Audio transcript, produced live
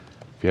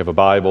If you have a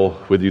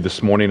Bible with you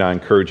this morning, I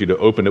encourage you to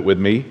open it with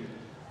me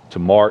to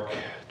Mark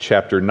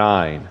chapter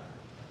 9.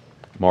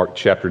 Mark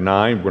chapter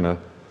 9, we're going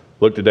to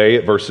look today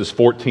at verses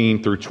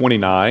 14 through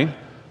 29.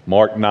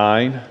 Mark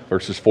 9,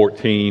 verses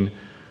 14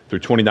 through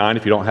 29.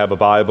 If you don't have a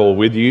Bible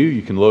with you,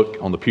 you can look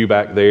on the pew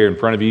back there in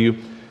front of you,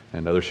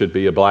 and there should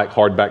be a black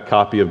hardback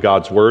copy of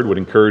God's Word. Would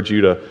encourage you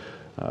to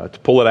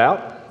pull it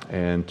out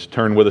and to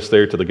turn with us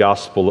there to the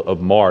Gospel of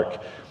Mark.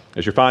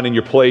 As you're finding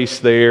your place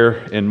there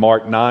in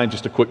Mark 9,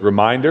 just a quick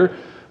reminder,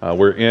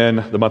 we're in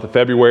the month of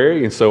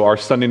February, and so our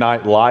Sunday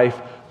Night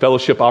Life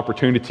fellowship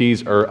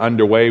opportunities are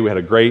underway. We had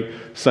a great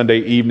Sunday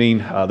evening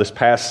this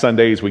past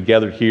Sunday as we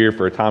gathered here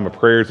for a time of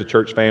prayer as a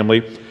church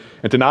family.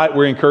 And tonight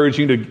we're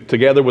encouraging you to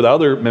together with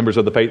other members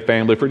of the faith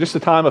family for just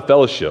a time of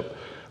fellowship.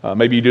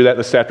 Maybe you do that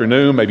this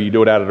afternoon, maybe you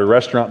do it out at a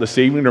restaurant this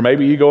evening, or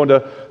maybe you go into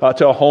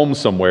to a home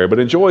somewhere. But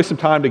enjoy some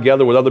time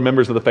together with other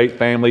members of the faith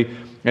family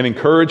and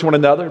encourage one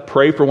another,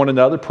 pray for one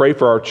another, pray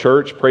for our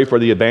church, pray for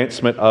the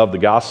advancement of the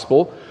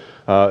gospel.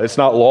 It's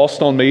not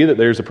lost on me that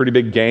there's a pretty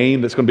big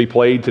game that's going to be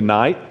played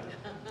tonight.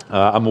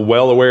 I'm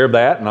well aware of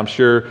that, and I'm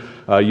sure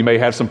you may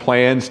have some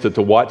plans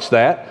to watch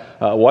that.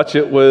 Watch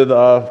it with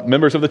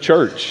members of the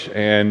church,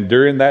 and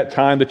during that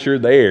time that you're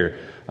there,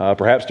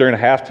 perhaps during a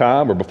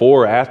halftime or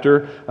before or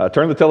after,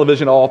 turn the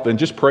television off and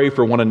just pray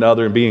for one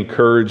another and be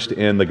encouraged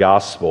in the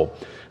gospel.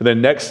 And then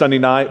next Sunday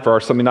night, for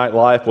our Sunday Night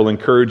Life, we'll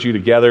encourage you to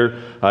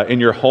gather in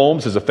your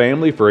homes as a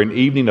family for an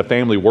evening of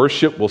family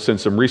worship. We'll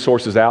send some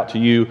resources out to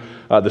you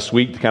this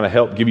week to kind of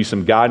help give you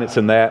some guidance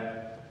in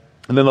that.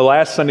 And then the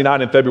last Sunday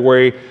night in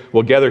February,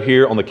 we'll gather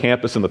here on the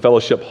campus in the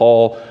fellowship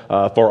hall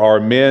for our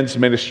men's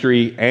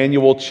ministry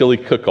annual chili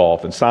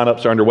cook-off. And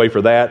sign-ups are underway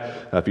for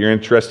that. If you're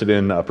interested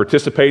in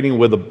participating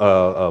with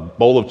a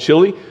bowl of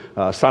chili,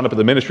 sign up at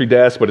the ministry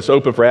desk, but it's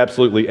open for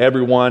absolutely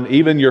everyone,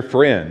 even your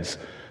friends,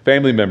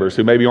 family members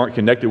who maybe aren't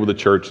connected with the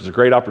church. It's a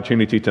great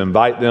opportunity to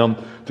invite them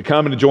to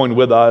come and to join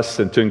with us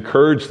and to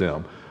encourage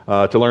them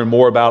to learn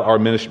more about our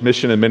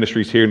mission and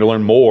ministries here and to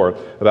learn more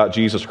about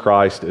Jesus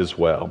Christ as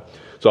well.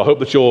 So I hope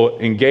that you'll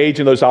engage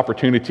in those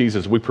opportunities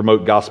as we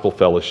promote gospel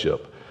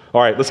fellowship.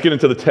 All right, let's get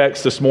into the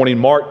text this morning.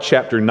 Mark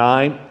chapter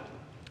 9.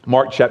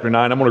 Mark chapter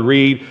 9. I'm going to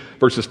read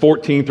verses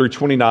 14 through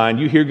 29.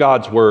 You hear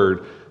God's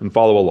word and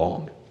follow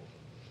along.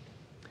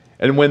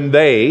 And when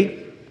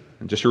they,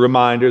 and just a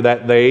reminder,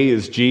 that they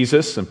is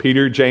Jesus and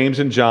Peter, James,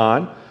 and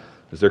John,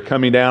 as they're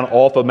coming down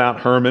off of Mount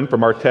Hermon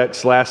from our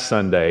text last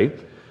Sunday.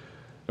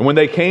 And when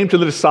they came to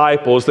the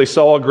disciples, they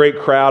saw a great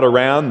crowd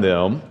around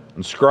them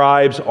and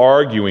scribes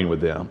arguing with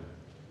them.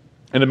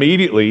 And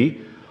immediately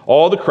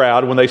all the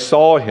crowd, when they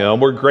saw him,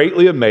 were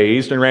greatly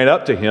amazed and ran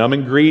up to him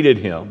and greeted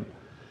him.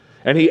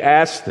 And he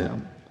asked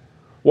them,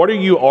 "What are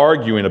you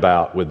arguing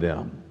about with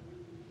them?"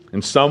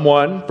 And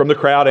someone from the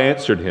crowd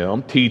answered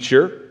him,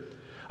 "Teacher,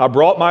 I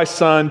brought my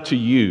son to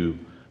you,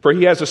 for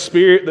he has a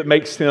spirit that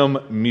makes him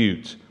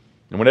mute.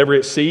 And whenever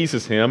it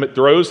seizes him, it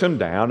throws him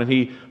down, and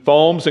he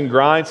foams and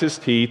grinds his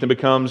teeth and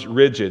becomes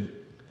rigid.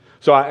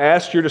 So I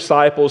asked your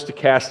disciples to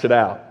cast it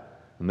out,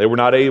 and they were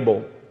not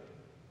able."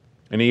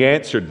 And he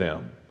answered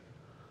them,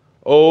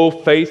 "O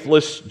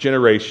faithless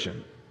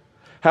generation,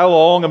 how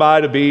long am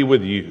I to be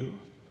with you?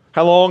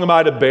 How long am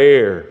I to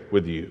bear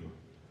with you?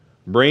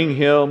 Bring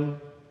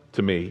him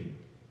to me."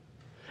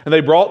 And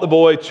they brought the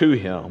boy to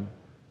him.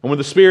 And when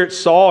the spirit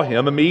saw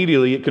him,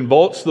 immediately it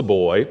convulsed the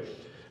boy,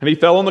 and he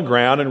fell on the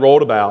ground and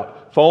rolled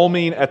about,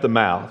 foaming at the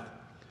mouth.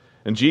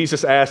 And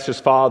Jesus asked his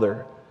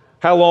father,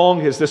 "How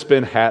long has this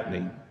been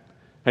happening?"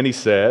 And he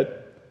said,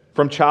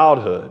 "From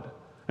childhood.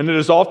 And it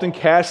has often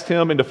cast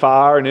him into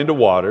fire and into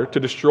water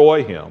to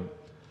destroy him.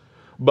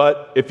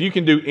 But if you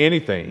can do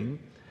anything,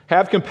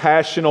 have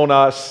compassion on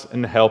us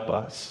and help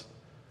us."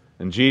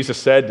 And Jesus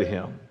said to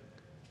him,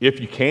 "If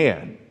you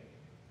can,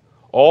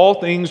 all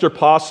things are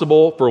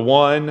possible for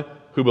one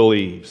who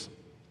believes."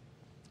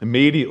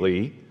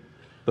 Immediately,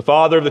 the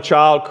father of the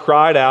child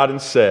cried out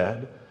and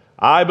said,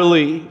 "I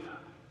believe,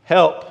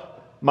 help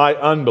my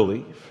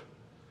unbelief."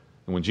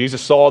 And when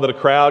Jesus saw that a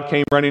crowd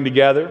came running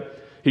together,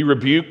 he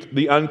rebuked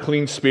the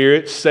unclean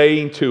spirit,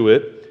 saying to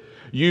it,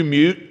 "You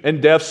mute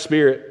and deaf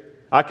spirit,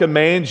 I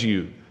command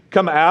you,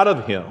 come out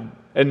of him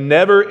and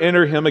never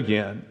enter him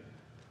again."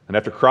 And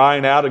after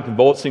crying out and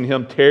convulsing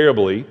him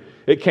terribly,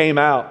 it came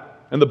out,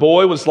 and the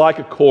boy was like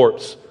a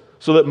corpse,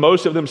 so that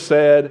most of them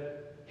said,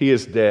 "He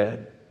is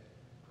dead."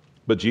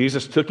 But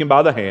Jesus took him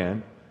by the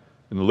hand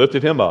and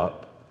lifted him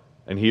up,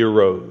 and he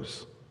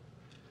arose.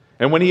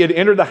 And when he had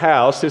entered the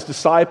house, his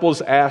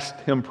disciples asked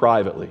him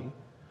privately,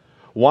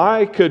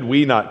 "Why could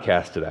we not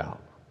cast it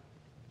out?"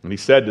 And he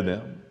said to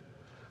them,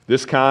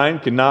 "This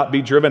kind cannot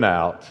be driven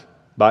out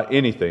by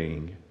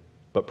anything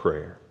but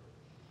prayer."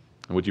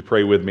 And would you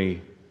pray with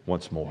me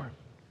once more?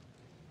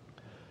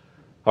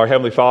 Our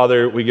Heavenly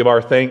Father, we give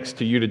our thanks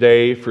to you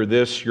today for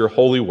this, your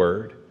holy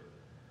word.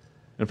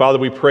 And Father,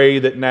 we pray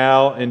that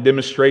now in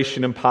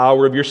demonstration and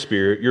power of your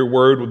Spirit, your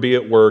word would be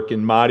at work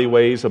in mighty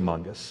ways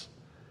among us.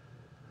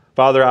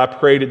 Father, I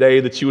pray today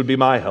that you would be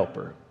my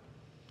helper.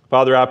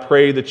 Father, I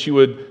pray that you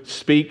would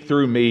speak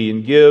through me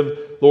and give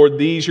Lord,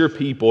 these your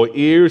people,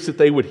 ears that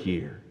they would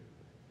hear,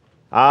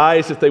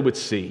 eyes that they would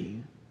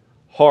see,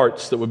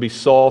 hearts that would be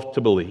soft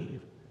to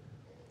believe.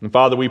 And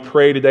Father, we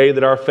pray today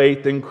that our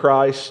faith in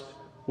Christ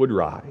would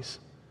rise.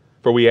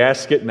 For we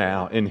ask it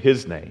now in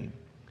His name.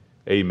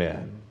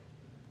 Amen.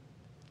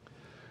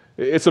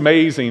 It's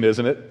amazing,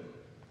 isn't it,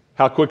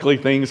 how quickly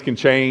things can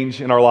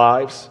change in our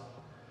lives?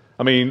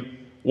 I mean,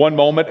 one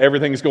moment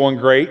everything's going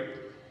great,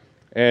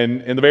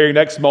 and in the very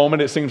next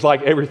moment it seems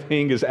like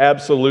everything is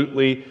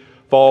absolutely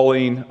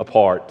falling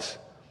apart.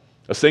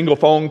 A single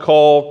phone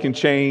call can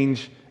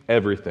change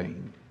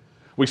everything.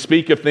 We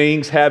speak of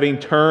things having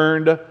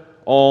turned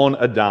on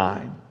a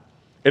dime.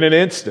 In an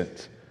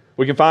instant,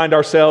 we can find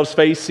ourselves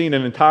facing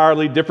an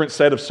entirely different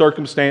set of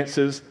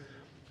circumstances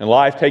and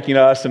life taking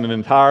us in an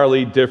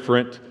entirely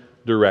different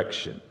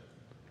direction.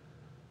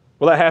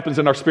 Well, that happens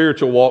in our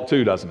spiritual walk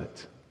too, doesn't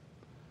it?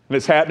 And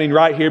it's happening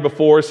right here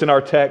before us in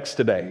our text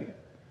today.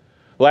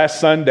 Last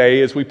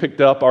Sunday, as we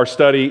picked up our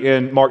study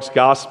in Mark's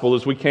Gospel,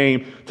 as we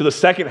came to the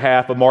second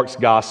half of Mark's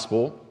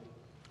Gospel,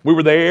 we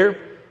were there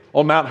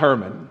on Mount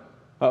Hermon.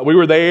 We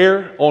were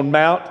there on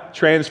Mount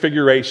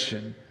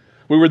Transfiguration.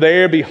 We were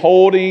there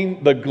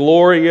beholding the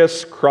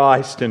glorious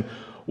Christ, and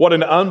what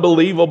an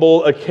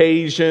unbelievable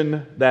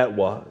occasion that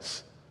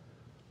was.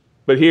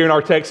 But here in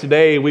our text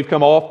today, we've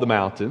come off the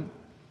mountain,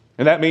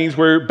 and that means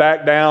we're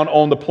back down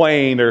on the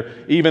plain, or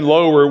even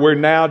lower, we're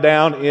now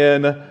down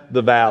in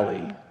the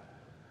valley.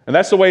 And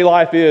that's the way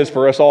life is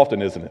for us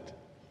often, isn't it?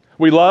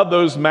 We love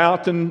those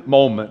mountain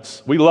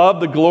moments. We love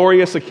the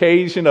glorious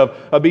occasion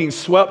of being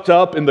swept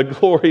up in the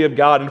glory of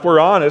God. And if we're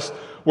honest,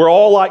 we're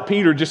all like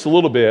Peter just a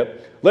little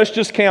bit. Let's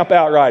just camp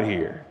out right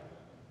here.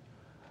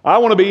 I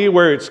want to be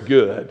where it's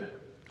good.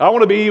 I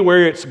want to be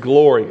where it's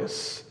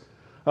glorious.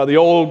 The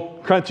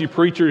old country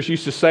preachers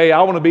used to say,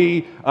 I want to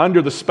be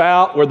under the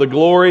spout where the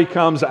glory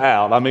comes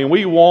out. I mean,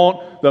 we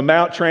want the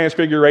Mount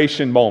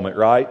Transfiguration moment,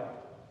 right?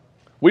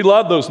 We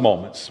love those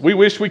moments. We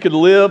wish we could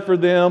live for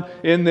them,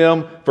 in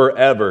them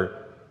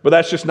forever. But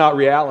that's just not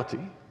reality.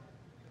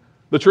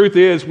 The truth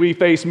is, we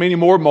face many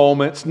more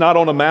moments, not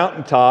on a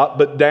mountaintop,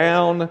 but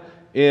down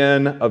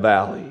in a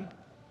valley.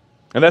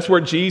 And that's where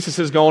Jesus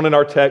is going in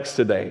our text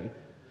today.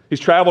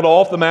 He's traveled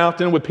off the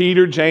mountain with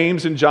Peter,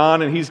 James, and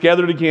John, and he's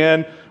gathered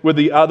again with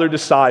the other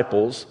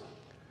disciples.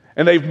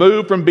 And they've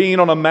moved from being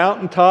on a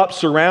mountaintop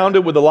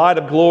surrounded with the light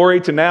of glory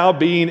to now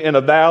being in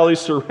a valley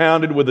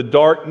surrounded with the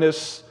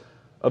darkness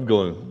of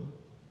gloom.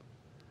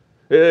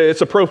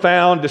 It's a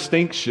profound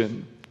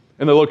distinction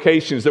in the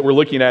locations that we're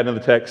looking at in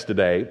the text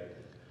today.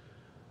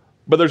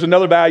 But there's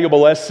another valuable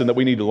lesson that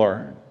we need to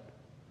learn.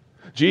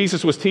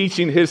 Jesus was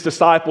teaching his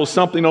disciples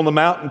something on the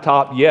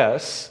mountaintop,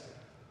 yes,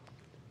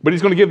 but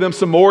he's going to give them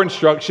some more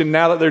instruction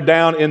now that they're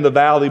down in the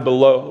valley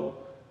below.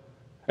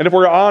 And if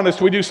we're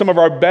honest, we do some of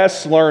our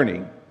best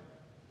learning.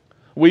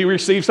 We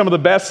receive some of the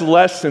best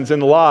lessons in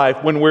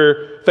life when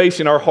we're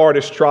facing our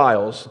hardest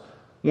trials,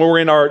 when we're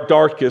in our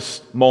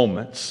darkest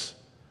moments.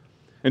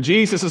 And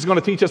Jesus is going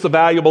to teach us a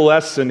valuable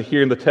lesson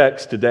here in the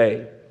text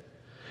today.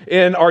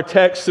 In our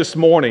text this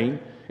morning,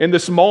 in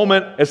this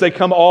moment as they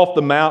come off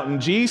the mountain,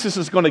 Jesus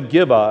is going to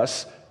give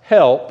us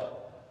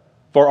help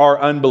for our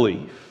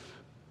unbelief.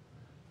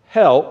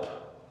 Help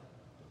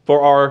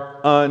for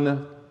our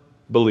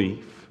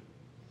unbelief.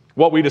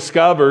 What we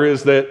discover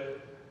is that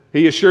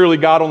He is surely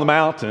God on the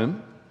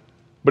mountain,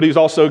 but He's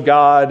also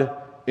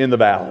God in the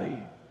valley.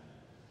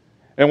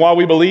 And while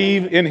we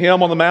believe in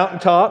Him on the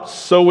mountaintops,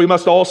 so we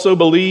must also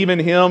believe in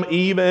Him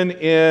even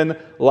in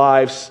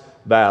life's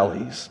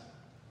valleys.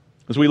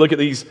 As we look at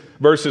these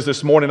verses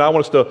this morning, I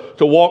want us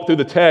to walk through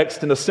the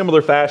text in a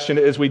similar fashion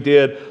as we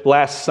did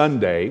last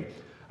Sunday.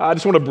 I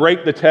just want to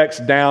break the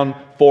text down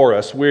for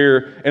us.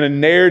 We're in a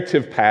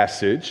narrative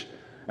passage,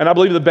 and I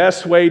believe the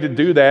best way to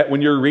do that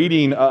when you're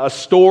reading a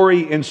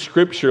story in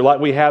Scripture like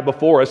we have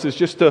before us is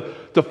just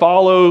to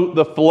follow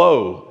the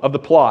flow of the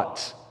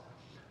plot,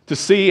 to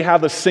see how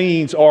the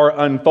scenes are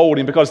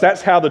unfolding, because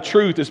that's how the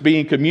truth is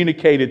being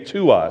communicated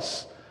to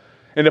us.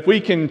 And if we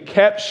can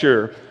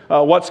capture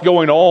what's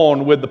going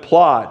on with the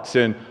plot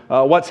and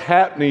what's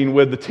happening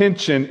with the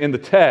tension in the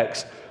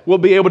text, we'll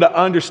be able to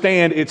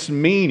understand its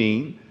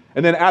meaning,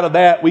 and then out of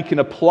that we can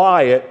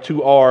apply it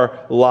to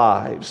our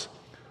lives.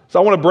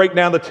 So I want to break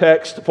down the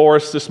text for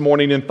us this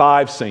morning in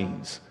 5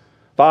 scenes.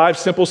 5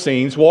 simple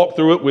scenes, walk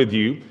through it with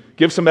you,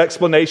 give some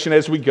explanation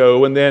as we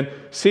go, and then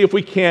see if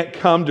we can't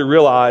come to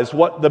realize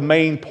what the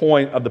main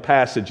point of the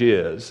passage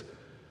is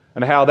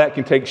and how that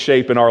can take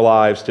shape in our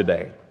lives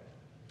today.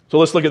 So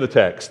let's look at the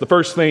text. The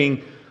first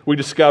thing we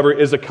discover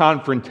is a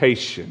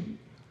confrontation.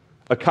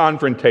 A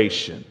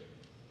confrontation.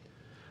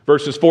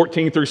 Verses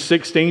 14 through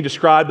 16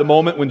 describe the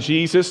moment when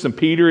Jesus and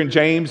Peter and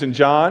James and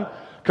John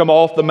come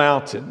off the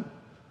mountain.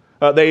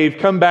 They've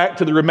come back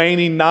to the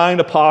remaining 9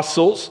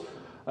 apostles,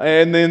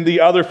 and then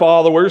the other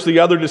followers, the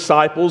other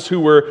disciples who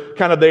were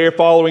kind of there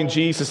following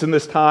Jesus in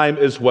this time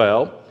as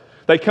well.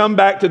 They come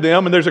back to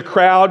them, and there's a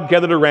crowd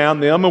gathered around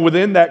them, and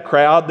within that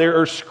crowd there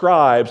are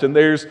scribes, and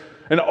there's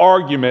an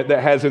argument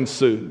that has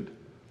ensued.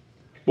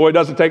 Boy, it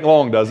doesn't take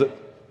long, does it?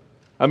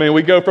 I mean,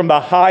 we go from the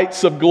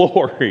heights of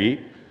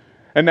glory,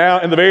 and now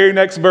in the very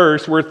next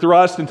verse, we're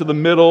thrust into the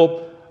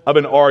middle of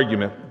an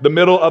argument. The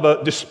middle of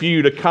a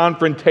dispute, a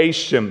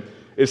confrontation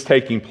is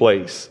taking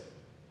place.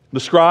 The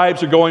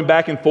scribes are going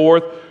back and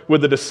forth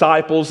with the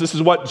disciples. This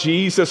is what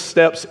Jesus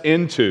steps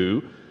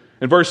into.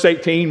 In verse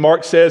 18,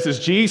 Mark says, as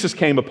Jesus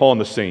came upon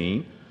the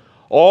scene,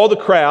 all the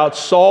crowd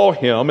saw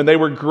him, and they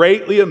were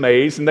greatly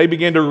amazed, and they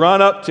began to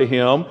run up to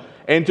him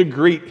and to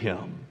greet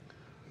him.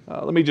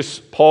 Let me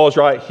just pause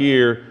right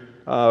here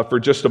for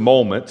just a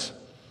moment.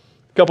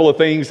 A couple of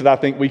things that I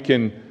think we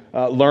can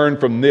learn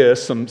from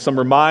this, some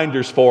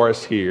reminders for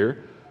us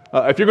here.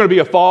 If you're going to be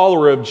a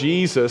follower of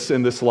Jesus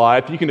in this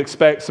life, you can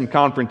expect some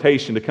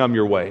confrontation to come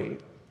your way.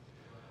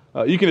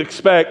 You can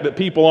expect that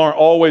people aren't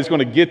always going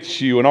to get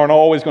you and aren't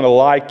always going to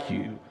like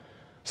you.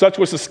 Such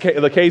was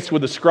the case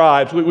with the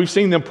scribes. We've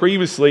seen them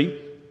previously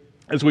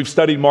as we've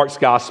studied Mark's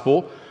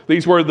gospel.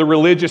 These were the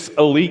religious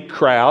elite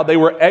crowd. They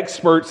were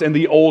experts in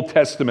the Old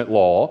Testament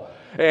law.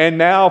 And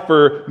now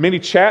for many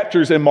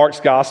chapters in Mark's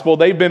gospel,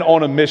 they've been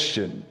on a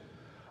mission.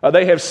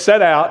 They have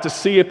set out to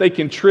see if they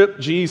can trip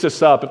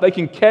Jesus up, if they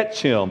can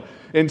catch him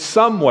in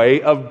some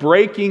way of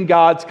breaking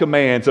God's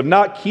commands, of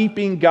not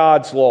keeping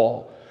God's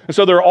law. And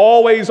so they're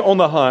always on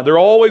the hunt. They're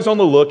always on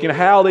the look in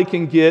how they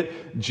can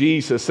get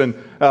Jesus. And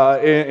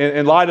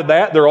in light of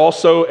that, they're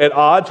also at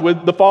odds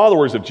with the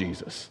followers of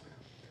Jesus.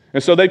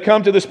 And so they've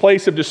come to this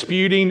place of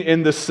disputing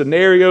in this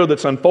scenario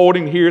that's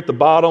unfolding here at the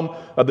bottom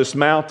of this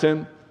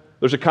mountain.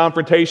 There's a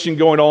confrontation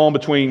going on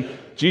between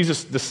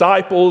Jesus'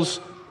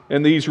 disciples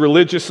and these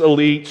religious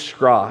elite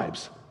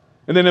scribes.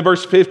 And then in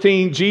verse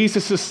 15,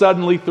 Jesus is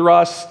suddenly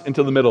thrust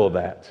into the middle of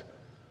that.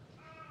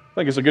 I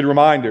think it's a good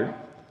reminder.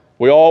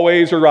 We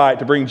always are right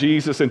to bring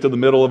Jesus into the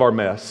middle of our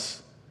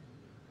mess.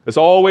 It's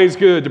always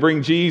good to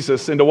bring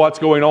Jesus into what's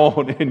going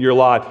on in your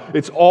life.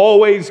 It's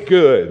always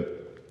good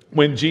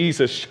when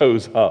Jesus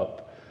shows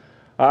up.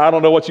 I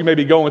don't know what you may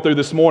be going through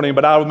this morning,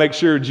 but I will make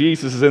sure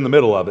Jesus is in the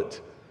middle of it.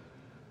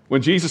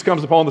 When Jesus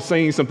comes upon the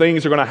scene, some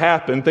things are going to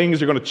happen,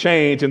 things are going to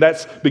change, and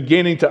that's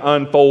beginning to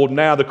unfold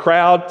now. The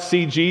crowd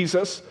see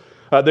Jesus.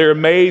 They're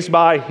amazed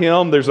by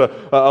him. There's a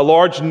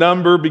large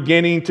number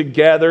beginning to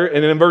gather.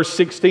 And in verse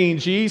 16,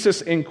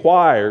 Jesus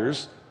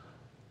inquires,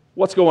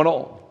 what's going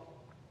on?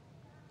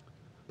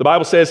 The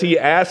Bible says he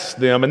asks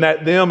them, and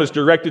that them is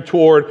directed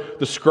toward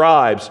the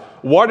scribes.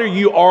 What are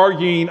you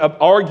arguing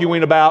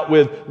about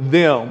with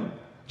them?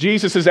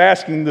 Jesus is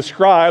asking the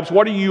scribes,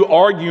 what are you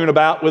arguing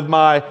about with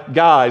my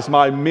guys,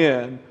 my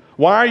men?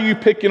 Why are you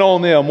picking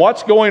on them?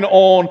 What's going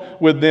on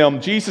with them?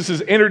 Jesus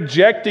is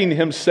interjecting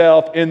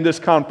himself in this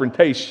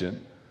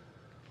confrontation.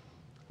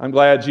 I'm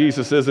glad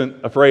Jesus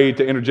isn't afraid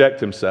to interject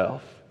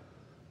himself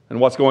in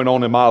what's going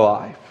on in my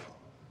life.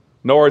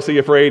 Nor is he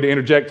afraid to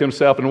interject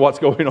himself in what's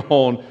going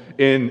on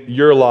in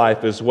your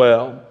life as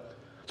well.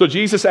 So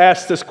Jesus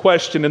asks this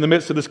question in the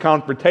midst of this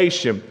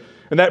confrontation,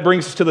 and that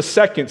brings us to the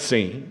second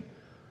scene,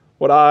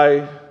 what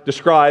I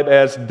describe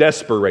as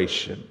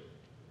desperation.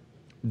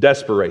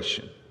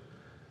 Desperation.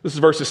 This is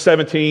verses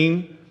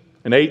 17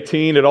 and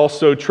 18. It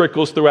also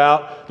trickles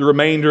throughout the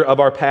remainder of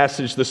our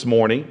passage this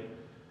morning.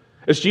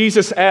 As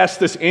Jesus asks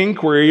this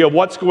inquiry of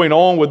what's going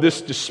on with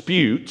this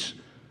dispute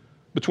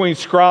between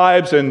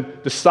scribes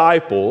and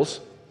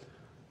disciples,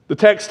 the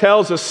text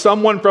tells us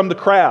someone from the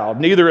crowd,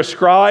 neither a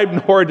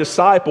scribe nor a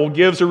disciple,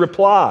 gives a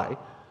reply.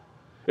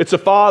 It's a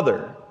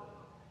father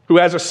who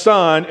has a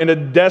son in a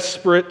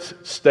desperate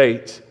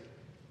state.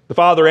 The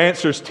father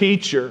answers,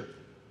 "Teacher,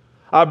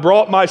 I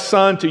brought my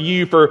son to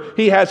you, for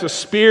he has a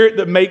spirit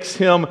that makes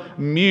him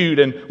mute.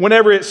 And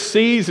whenever it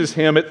seizes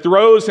him, it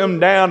throws him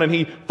down, and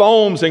he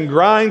foams and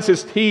grinds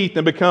his teeth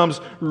and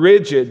becomes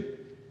rigid.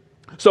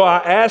 So I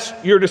asked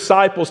your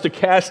disciples to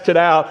cast it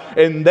out,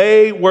 and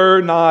they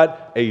were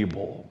not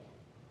able."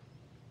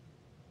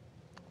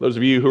 Those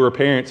of you who are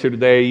parents here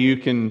today, you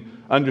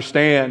can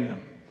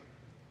understand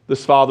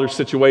this father's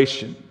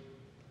situation.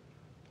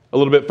 A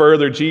little bit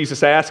further,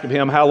 Jesus asked of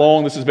him how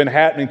long this has been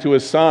happening to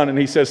his son, and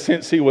he says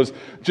since he was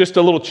just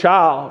a little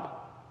child.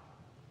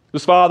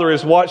 This father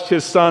has watched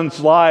his son's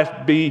life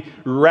be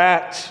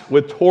racked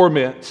with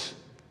torment.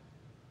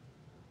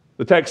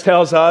 The text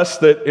tells us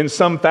that in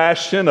some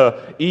fashion, an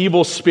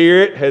evil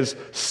spirit has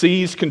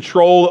seized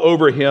control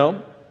over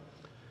him.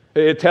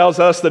 It tells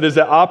us that as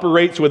it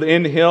operates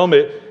within him,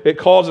 it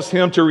causes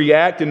him to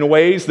react in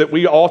ways that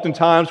we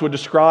oftentimes would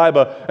describe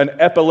an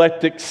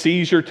epileptic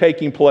seizure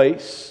taking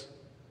place.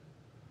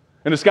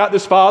 And it's got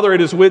this father at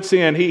his wit's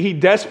end. He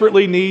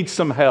desperately needs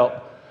some help.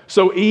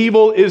 So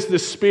evil is the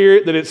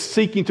spirit that it's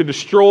seeking to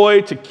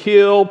destroy, to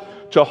kill,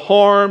 to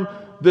harm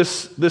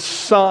this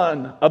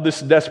son of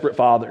this desperate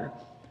father.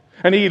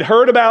 And he'd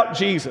heard about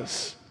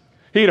Jesus.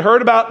 He'd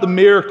heard about the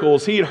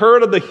miracles. He had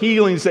heard of the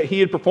healings that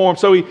he had performed.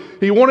 So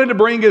he wanted to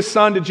bring his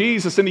son to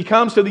Jesus, and he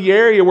comes to the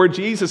area where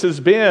Jesus has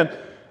been,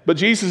 but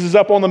Jesus is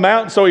up on the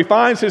mountain, so he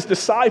finds his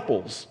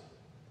disciples,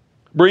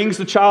 brings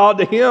the child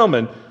to him,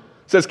 and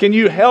says, "Can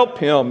you help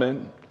him?"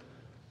 And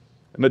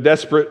in a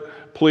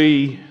desperate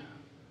plea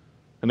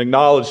and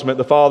acknowledgement,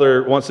 the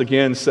father once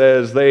again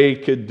says they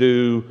could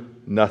do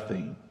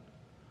nothing.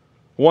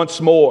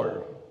 Once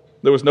more,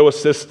 there was no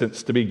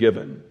assistance to be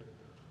given.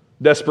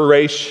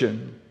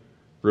 Desperation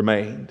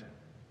remained.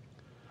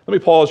 Let me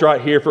pause right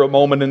here for a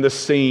moment in this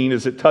scene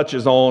as it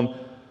touches on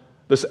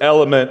this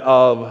element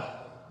of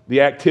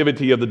the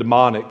activity of the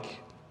demonic.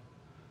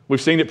 We've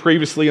seen it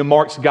previously in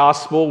Mark's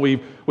gospel.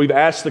 We've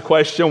asked the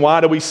question,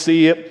 why do we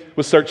see it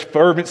with such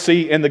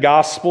fervency in the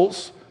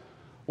gospels?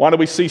 Why do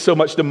we see so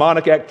much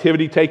demonic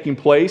activity taking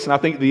place? And I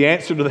think the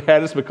answer to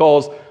that is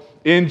because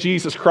in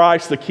Jesus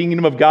Christ, the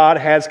kingdom of God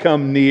has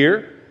come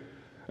near.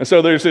 And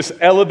so there's this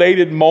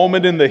elevated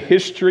moment in the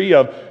history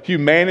of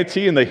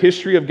humanity and the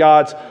history of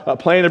God's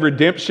plan of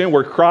redemption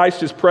where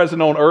Christ is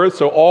present on earth.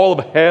 So all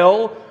of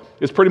hell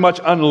is pretty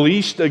much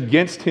unleashed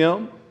against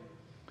him.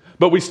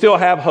 But we still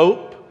have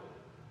hope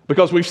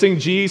because we've seen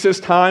Jesus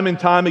time and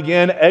time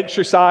again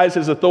exercise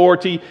his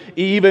authority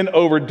even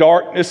over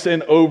darkness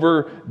and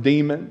over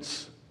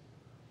demons.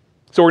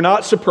 So we're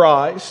not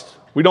surprised.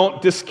 We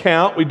don't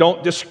discount, we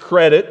don't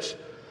discredit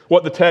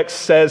what the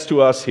text says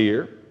to us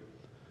here.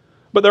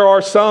 But there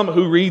are some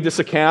who read this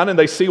account and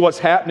they see what's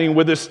happening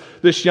with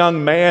this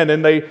young man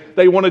and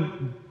they want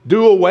to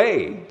do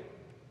away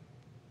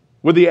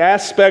with the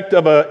aspect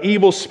of an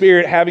evil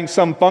spirit having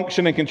some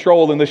function and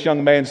control in this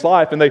young man's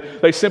life. And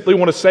they simply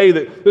want to say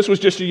that this was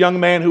just a young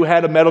man who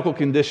had a medical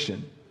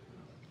condition,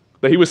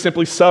 that he was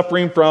simply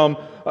suffering from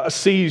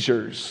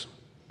seizures.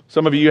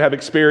 Some of you have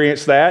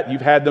experienced that.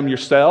 You've had them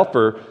yourself,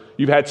 or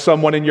you've had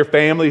someone in your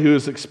family who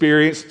has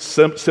experienced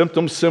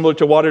symptoms similar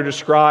to what are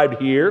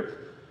described here.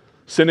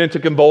 Sent into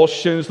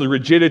convulsions, the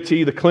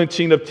rigidity, the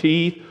clenching of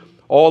teeth,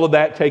 all of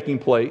that taking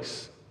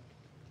place.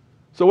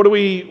 So what do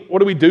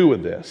we do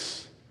with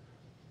this?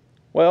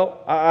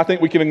 Well, I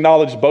think we can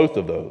acknowledge both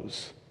of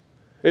those.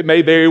 It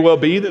may very well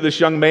be that this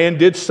young man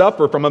did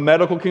suffer from a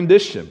medical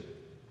condition.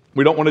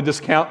 We don't want to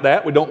discount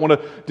that. We don't want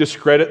to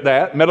discredit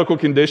that. Medical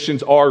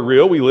conditions are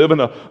real. We live in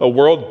a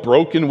world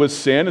broken with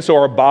sin, and so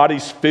our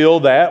bodies feel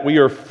that. We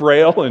are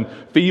frail and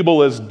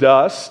feeble as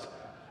dust.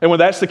 And when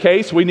that's the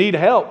case, we need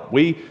help.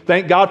 We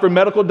thank God for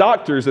medical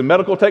doctors and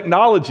medical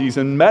technologies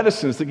and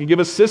medicines that can give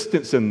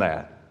assistance in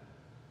that.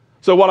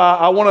 So what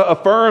I want to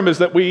affirm is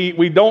that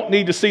we don't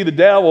need to see the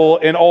devil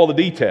in all the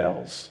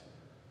details.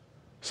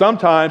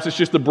 Sometimes it's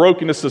just the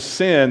brokenness of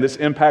sin that's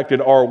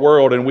impacted our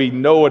world, and we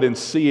know it and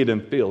see it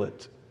and feel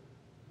it.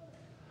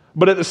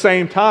 But at the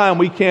same time,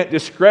 we can't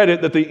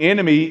discredit that the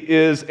enemy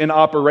is in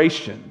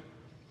operation,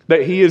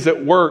 that he is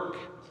at work,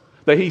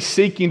 that he's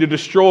seeking to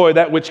destroy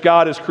that which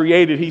God has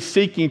created. He's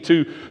seeking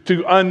to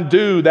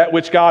undo that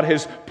which God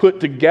has put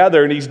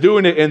together, and he's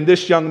doing it in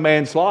this young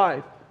man's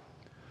life.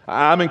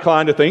 I'm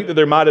inclined to think that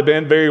there might have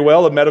been very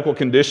well a medical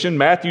condition.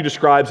 Matthew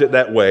describes it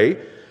that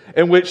way,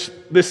 in which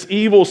this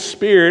evil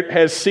spirit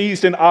has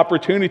seized an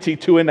opportunity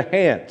to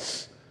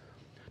enhance,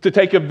 to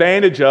take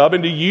advantage of,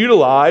 and to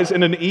utilize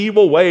in an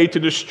evil way to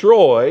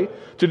destroy,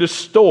 to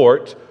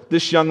distort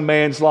this young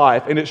man's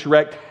life. And it's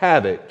wreaked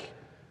havoc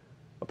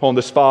upon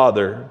this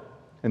father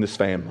and this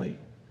family.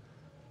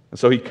 And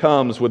so he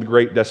comes with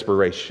great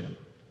desperation.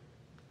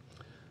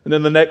 And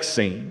then the next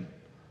scene,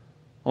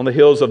 on the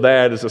heels of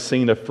that, is a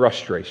scene of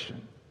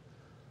frustration.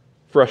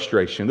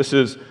 Frustration. This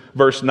is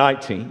verse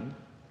 19.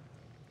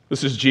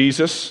 This is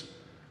Jesus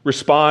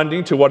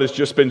responding to what has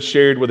just been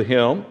shared with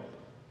him.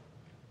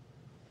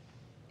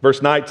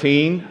 Verse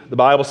 19, the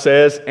Bible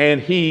says, "And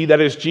he,"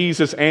 that is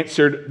Jesus,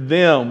 "answered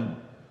them,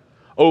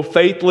 O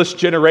faithless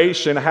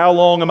generation, how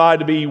long am I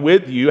to be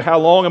with you? How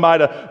long am I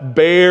to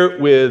bear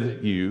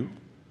with you?"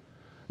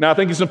 Now, I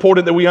think it's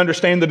important that we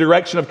understand the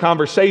direction of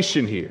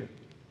conversation here.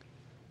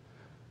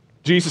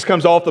 Jesus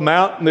comes off the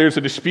mountain. There's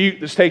a dispute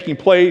that's taking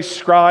place.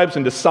 Scribes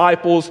and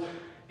disciples.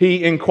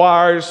 He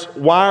inquires,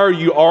 "Why are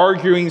you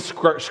arguing,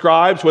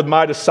 scribes, with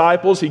my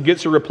disciples?" He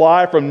gets a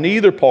reply from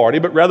neither party,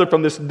 but rather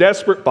from this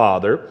desperate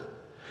father.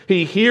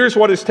 He hears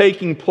what is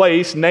taking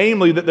place,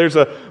 namely that there's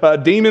a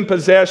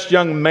demon-possessed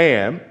young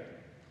man.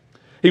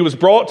 He was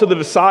brought to the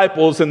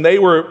disciples, and they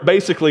were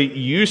basically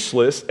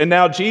useless. And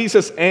now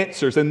Jesus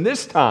answers, and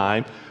this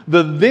time,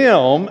 the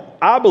them,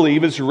 I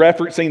believe, is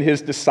referencing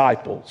his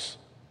disciples.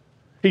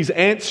 He's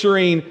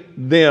answering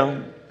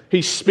them.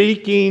 He's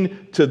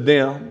speaking to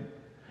them.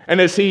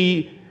 And as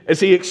he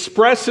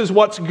expresses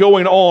what's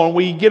going on,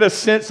 we get a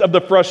sense of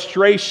the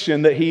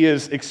frustration that he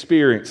is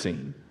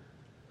experiencing.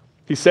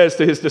 He says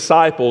to his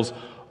disciples,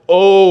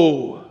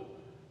 "O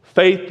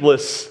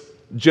faithless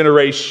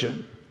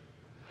generation,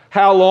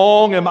 how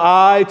long am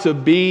I to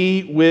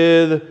be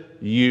with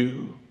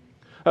you?"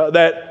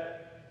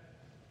 That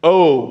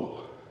 "oh"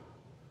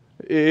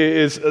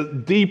 is a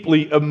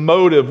deeply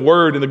emotive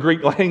word in the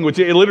Greek language.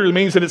 It literally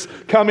means that it's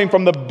coming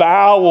from the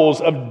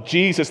bowels of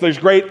Jesus. There's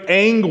great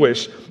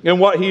anguish in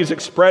what he is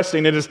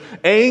expressing, and his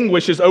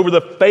anguish is over the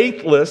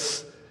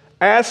faithless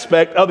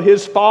aspect of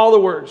his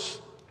followers.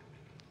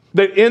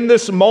 That in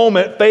this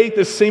moment, faith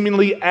is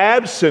seemingly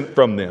absent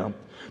from them,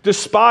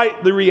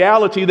 despite the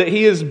reality that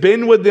he has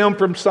been with them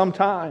for some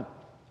time.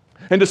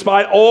 And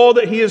despite all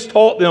that he has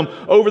taught them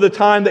over the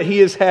time that he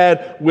has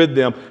had with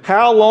them.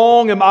 How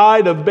long am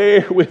I to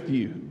bear with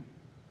you?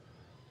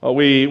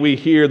 We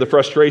hear the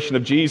frustration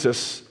of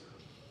Jesus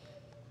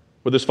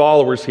with his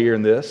followers here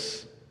in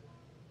this.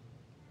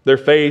 Their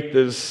faith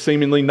is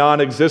seemingly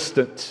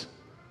non-existent,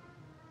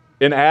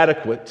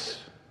 inadequate,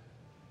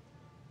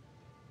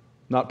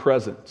 not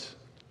present.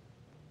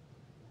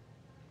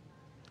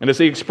 And as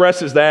he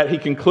expresses that, he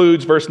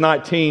concludes verse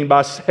 19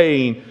 by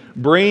saying,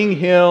 "Bring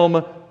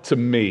him to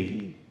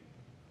me."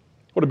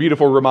 What a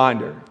beautiful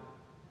reminder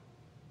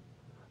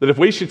that if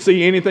we should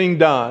see anything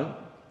done,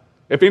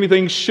 if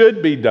anything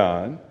should be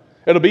done,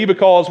 it'll be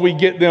because we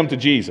get them to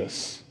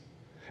Jesus.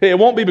 It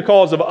won't be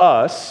because of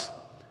us.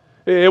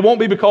 It won't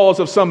be because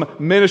of some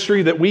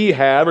ministry that we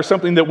have or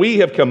something that we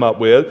have come up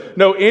with.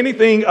 No,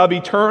 anything of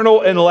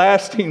eternal and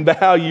lasting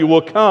value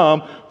will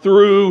come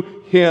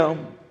through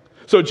him.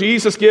 So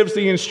Jesus gives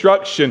the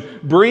instruction,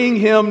 bring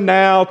him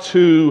now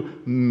to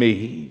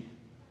me.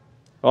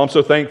 Oh, I'm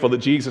so thankful that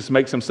Jesus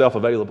makes himself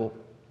available.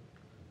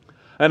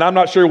 And I'm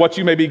not sure what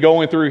you may be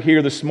going through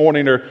here this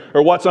morning or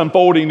what's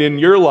unfolding in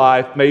your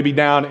life, maybe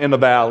down in the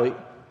valley.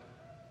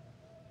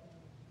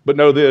 But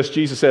know this,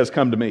 Jesus says,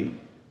 come to me.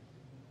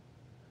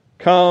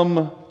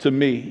 Come to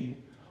me,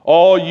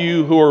 all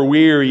you who are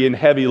weary and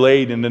heavy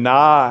laden, and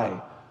I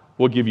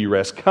will give you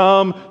rest.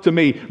 Come to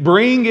me.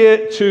 Bring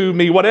it to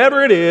me.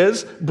 Whatever it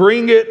is,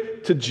 bring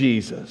it to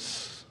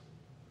Jesus.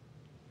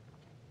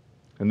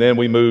 And then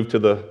we move to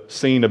the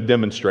scene of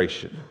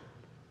demonstration.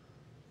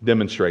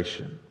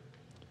 Demonstration.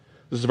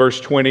 This is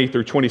verse 20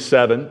 through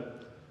 27.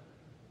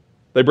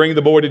 They bring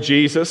the boy to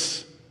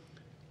Jesus,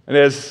 and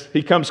as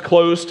he comes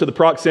close to the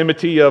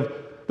proximity of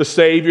the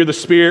Savior, the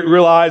Spirit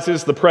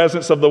realizes the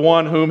presence of the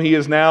one whom he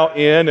is now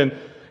in, and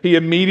he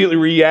immediately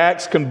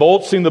reacts,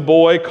 convulsing the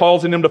boy,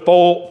 causing him to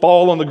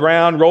fall on the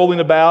ground, rolling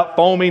about,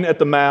 foaming at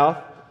the mouth.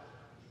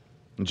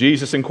 And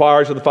Jesus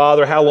inquires of the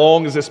Father, how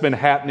long has this been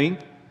happening?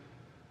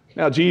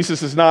 Now,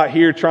 Jesus is not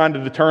here trying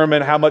to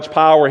determine how much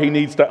power he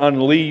needs to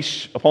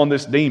unleash upon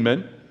this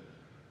demon.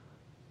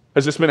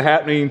 Has this been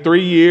happening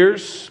 3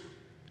 years,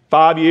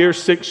 5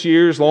 years, 6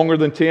 years, longer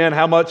than 10?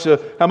 How much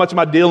am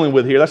I dealing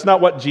with here? That's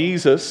not what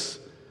Jesus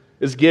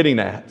is getting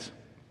at.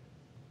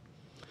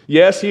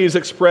 Yes, he has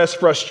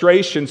expressed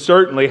frustration,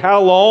 certainly. How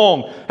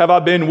long have I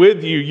been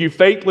with you, you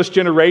faithless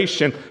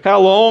generation? How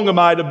long am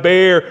I to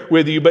bear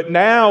with you? But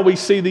now we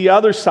see the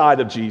other side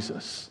of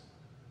Jesus.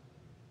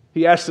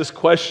 He asks this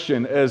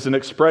question as an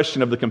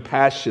expression of the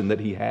compassion that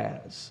he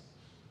has.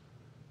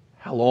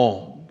 How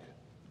long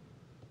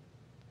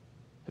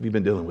have you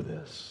been dealing with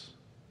this?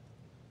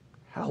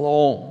 How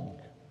long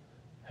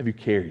have you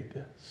carried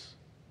this?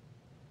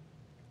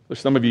 There's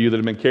some of you that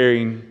have been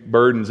carrying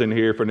burdens in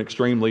here for an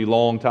extremely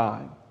long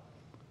time.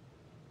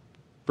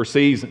 For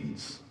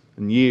seasons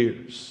and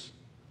years,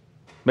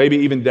 maybe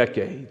even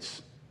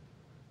decades.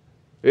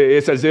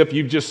 It's as if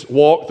you've just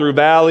walked through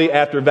valley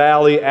after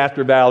valley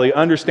after valley.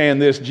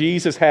 Understand this,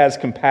 Jesus has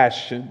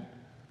compassion.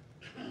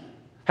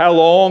 How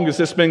long has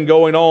this been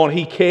going on?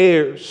 He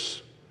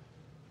cares.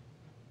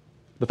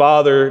 The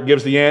Father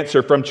gives the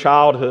answer from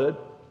childhood.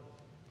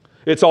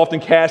 It's often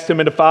cast him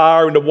into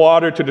fire, into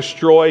water to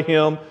destroy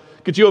him.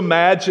 Could you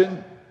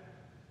imagine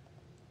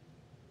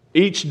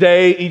each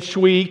day, each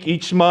week,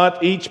 each month,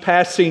 each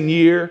passing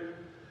year,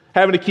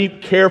 having to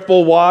keep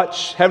careful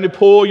watch, having to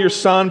pull your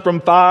son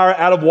from fire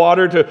out of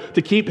water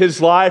to keep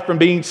his life from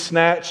being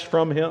snatched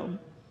from him?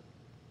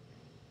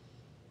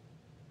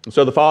 And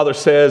so the Father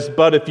says,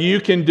 but if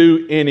you can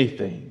do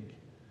anything,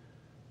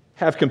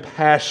 have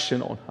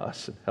compassion on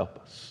us and help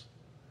us.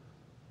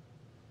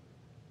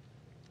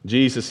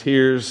 Jesus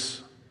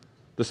hears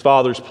this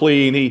Father's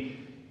plea, and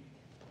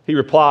he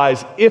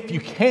replies, if you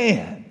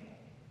can.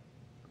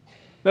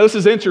 Now, this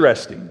is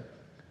interesting.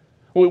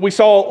 We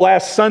saw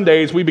last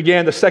Sunday as we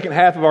began the second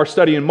half of our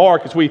study in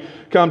Mark, as we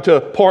come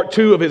to part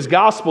 2 of his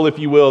gospel, if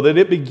you will, that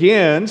it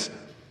begins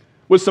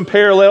with some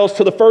parallels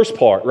to the first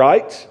part,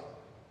 right?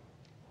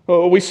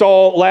 We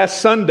saw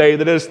last Sunday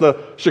that as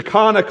the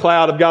Shekinah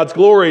cloud of God's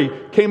glory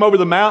came over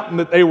the mountain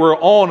that they were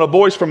on, a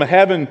voice from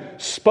heaven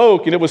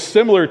spoke, and it was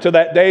similar to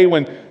that day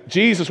when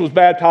Jesus was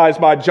baptized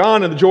by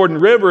John in the Jordan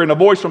River, and a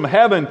voice from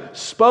heaven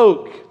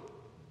spoke.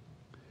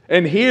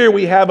 And here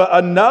we have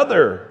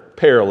another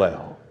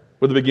parallel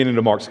with the beginning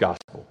of Mark's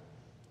gospel.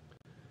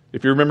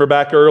 If you remember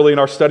back early in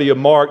our study of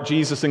Mark,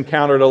 Jesus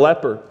encountered a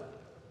leper.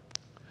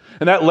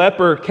 And that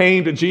leper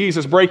came to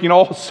Jesus breaking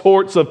all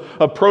sorts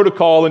of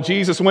protocol, and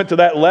Jesus went to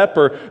that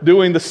leper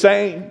doing the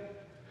same.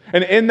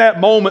 And in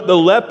that moment, the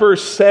leper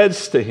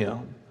says to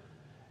him,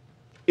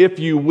 if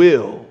you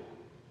will,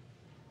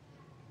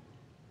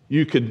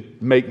 you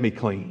could make me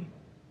clean.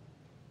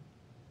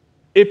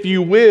 If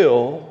you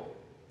will,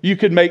 you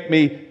could make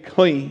me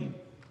clean.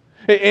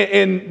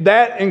 In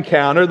that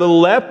encounter, the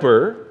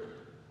leper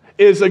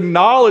is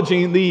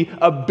acknowledging the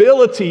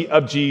ability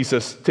of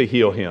Jesus to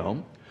heal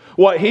him.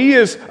 What he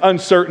is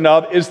uncertain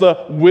of is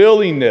the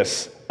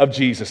willingness of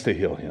Jesus to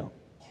heal him.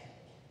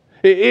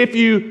 If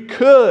you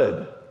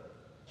could,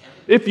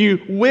 if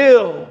you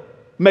will,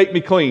 make me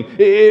clean.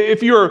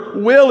 If you're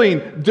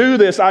willing, do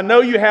this. I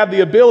know you have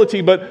the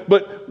ability,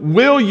 but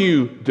will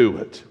you do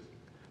it?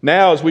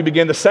 Now, as we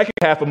begin the second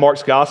half of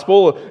Mark's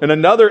gospel, and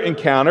another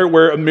encounter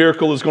where a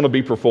miracle is going to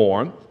be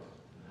performed,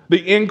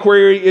 the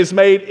inquiry is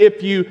made,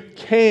 if you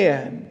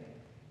can.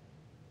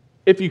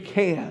 If you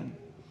can.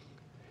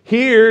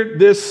 Here,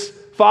 this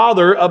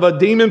father of a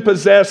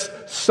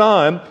demon-possessed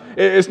son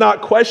is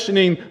not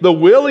questioning the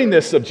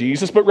willingness of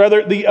Jesus, but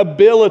rather the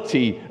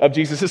ability of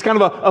Jesus. It's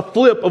kind of a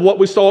flip of what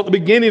we saw at the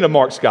beginning of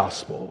Mark's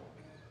gospel.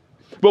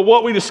 But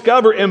what we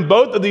discover in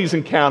both of these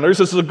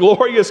encounters is the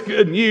glorious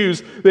good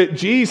news that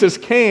Jesus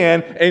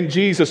can and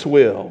Jesus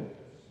will.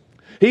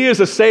 He is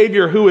a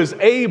Savior who is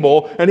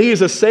able, and He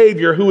is a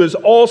Savior who is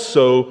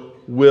also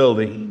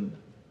willing.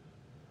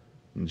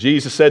 And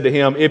Jesus said to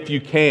him, if you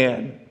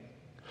can,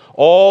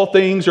 all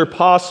things are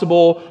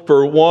possible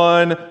for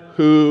one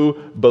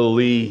who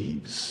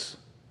believes.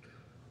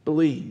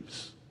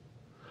 Believes.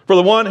 For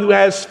the one who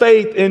has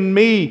faith in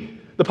me,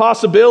 the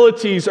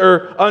possibilities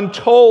are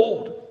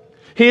untold.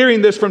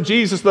 Hearing this from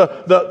Jesus,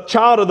 the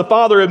child of the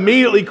Father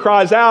immediately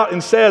cries out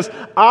and says,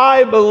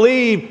 I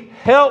believe,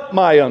 help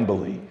my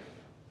unbelief.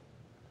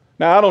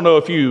 Now, I don't know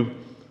if you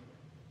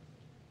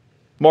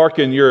mark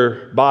in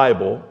your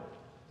Bible,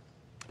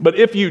 but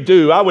if you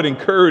do, I would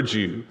encourage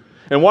you,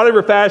 in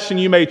whatever fashion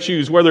you may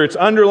choose, whether it's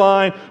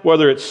underlined,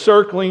 whether it's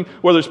circling,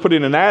 whether it's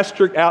putting an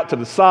asterisk out to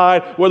the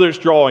side, whether it's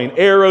drawing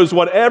arrows,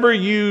 whatever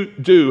you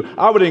do,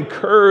 I would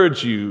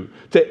encourage you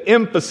to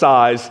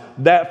emphasize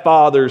that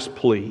Father's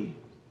plea,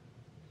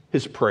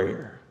 his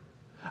prayer.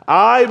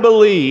 I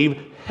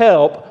believe,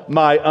 help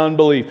my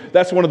unbelief.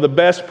 That's one of the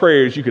best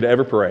prayers you could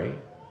ever pray.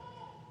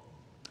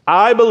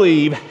 I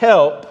believe,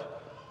 help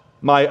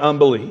my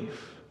unbelief.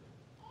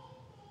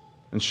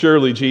 And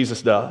surely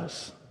Jesus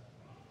does.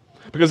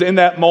 Because in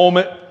that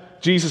moment,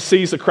 Jesus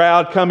sees the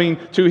crowd coming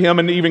to him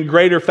in even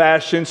greater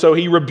fashion, so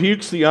he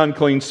rebukes the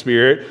unclean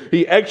spirit.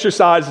 He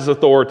exercises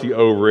authority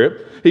over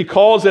it. He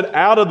calls it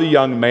out of the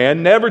young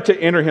man, never to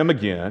enter him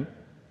again.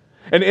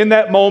 And in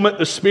that moment,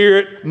 the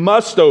spirit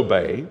must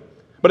obey.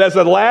 But as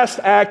a last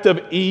act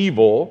of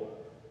evil,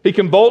 he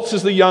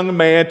convulses the young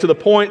man to the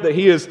point that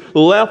he is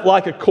left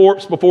like a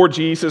corpse before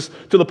Jesus,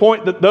 to the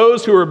point that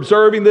those who are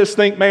observing this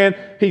think, man,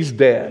 he's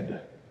dead.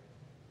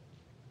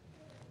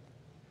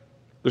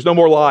 There's no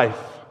more life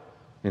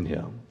in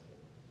him.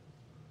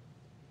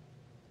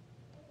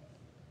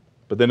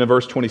 But then in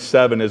verse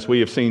 27, as we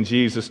have seen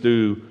Jesus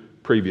do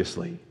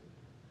previously,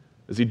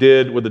 as he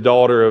did with the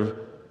daughter of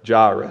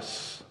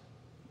Jairus,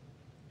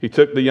 he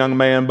took the young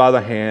man by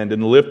the hand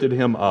and lifted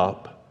him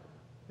up,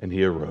 and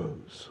he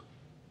arose.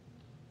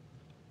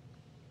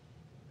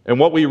 And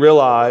what we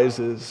realize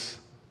is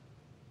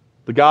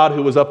the God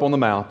who was up on the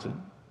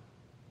mountain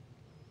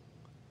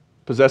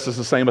possesses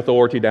the same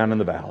authority down in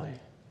the valley.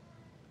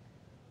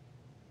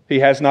 He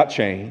has not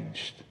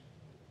changed.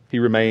 He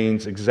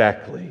remains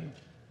exactly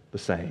the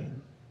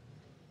same.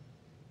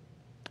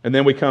 And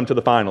then we come to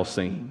the final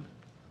scene,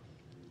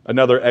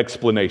 another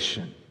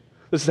explanation.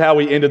 This is how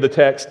we ended the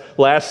text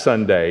last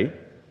Sunday.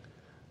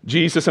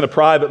 Jesus, in a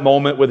private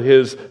moment with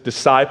his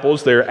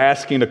disciples, they're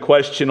asking a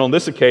question. On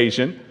this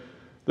occasion,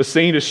 the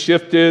scene has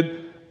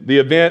shifted. The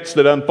events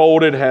that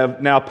unfolded have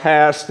now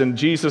passed, and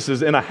Jesus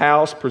is in a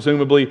house,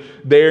 presumably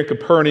there in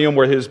Capernaum,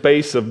 where his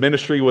base of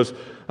ministry was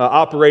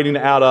operating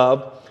out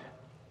of.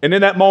 And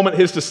in that moment,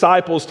 his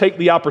disciples take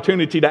the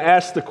opportunity to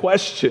ask the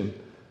question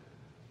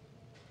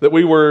that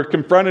we were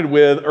confronted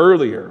with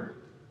earlier.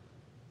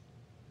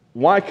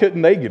 Why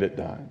couldn't they get it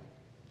done?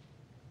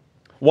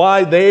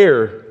 Why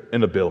their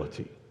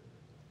inability?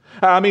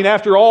 I mean,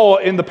 after all,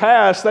 in the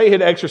past, they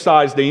had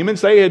exorcised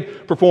demons. They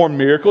had performed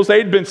miracles. They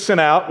had been sent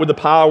out with the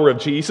power of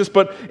Jesus.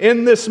 But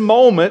in this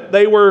moment,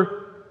 they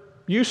were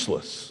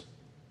useless,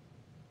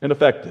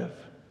 ineffective.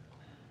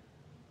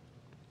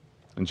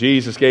 And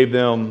Jesus gave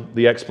them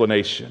the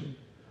explanation.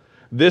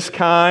 This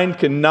kind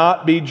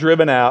cannot be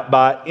driven out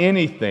by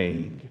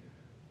anything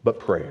but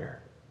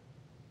prayer.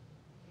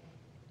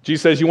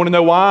 Jesus says, you want to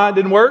know why it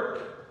didn't work?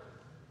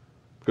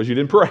 Because you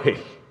didn't pray.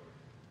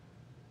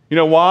 You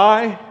know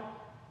why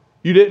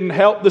you didn't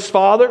help this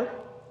father?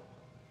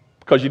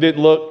 Because you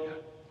didn't look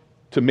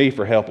to me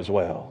for help as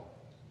well.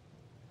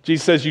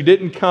 Jesus says you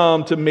didn't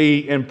come to me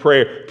in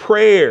prayer.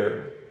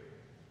 Prayer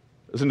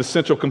is an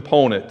essential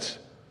component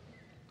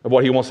of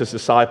what he wants his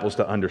disciples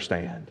to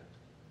understand.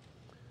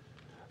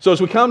 So as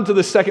we come to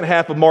the second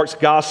half of Mark's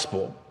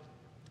gospel,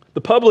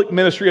 the public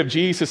ministry of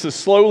Jesus is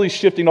slowly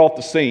shifting off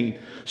the scene.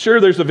 Sure,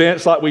 there's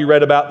events like we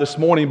read about this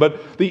morning,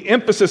 but the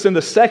emphasis in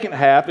the second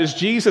half is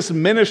Jesus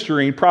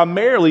ministering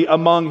primarily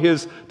among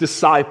his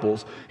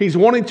disciples. He's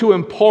wanting to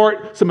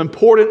impart some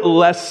important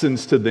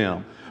lessons to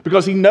them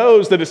because he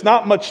knows that it's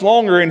not much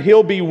longer and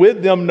he'll be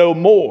with them no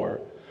more.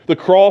 The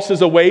cross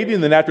is awaiting,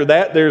 and then after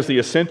that, there's the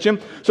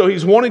ascension. So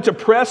he's wanting to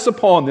press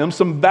upon them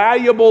some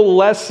valuable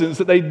lessons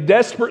that they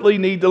desperately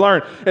need to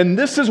learn. And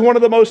this is one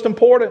of the most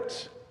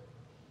important.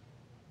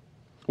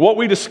 What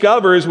we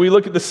discover as we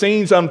look at the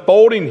scenes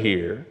unfolding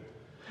here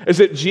is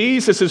that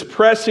Jesus is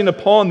pressing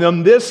upon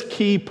them this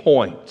key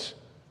point.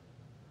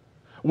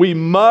 We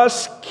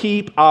must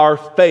keep our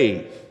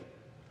faith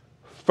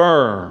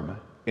firm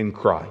in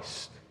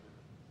Christ.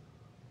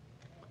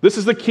 This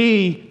is the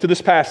key to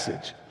this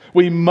passage.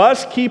 We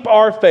must keep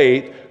our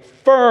faith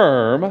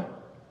firm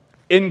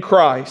in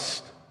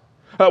Christ.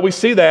 We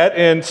see that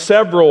in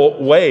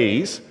several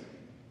ways.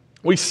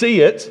 We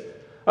see it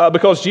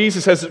because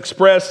Jesus has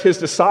expressed his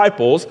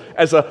disciples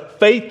as a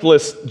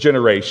faithless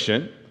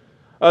generation,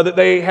 that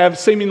they have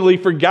seemingly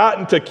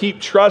forgotten to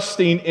keep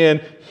trusting in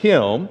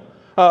him.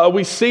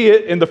 We see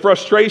it in the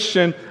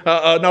frustration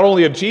not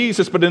only of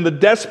Jesus, but in the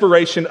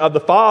desperation of the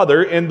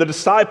Father and the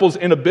disciples'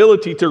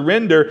 inability to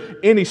render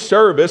any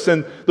service.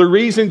 And the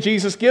reason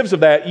Jesus gives of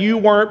that, you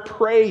weren't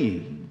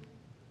praying.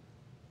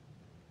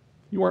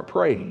 You weren't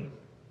praying.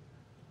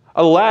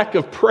 A lack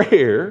of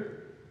prayer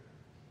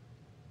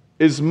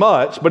is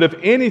much, but if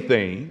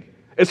anything,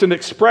 it's an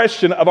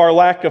expression of our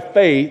lack of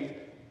faith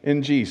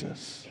in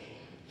Jesus.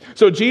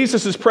 So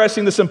Jesus is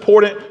pressing this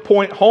important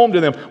point home to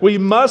them. We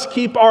must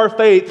keep our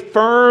faith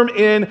firm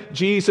in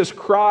Jesus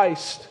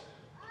Christ.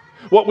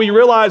 What we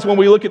realize when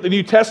we look at the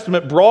New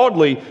Testament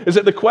broadly is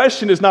that the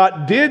question is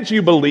not, did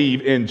you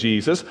believe in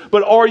Jesus,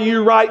 but are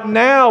you right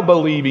now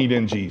believing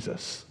in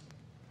Jesus?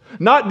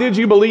 Not did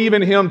you believe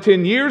in him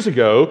 10 years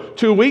ago,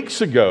 2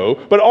 weeks ago,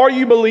 but are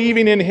you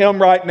believing in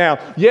him right now?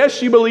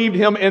 Yes, you believed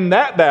him in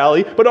that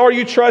valley, but are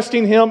you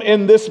trusting him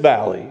in this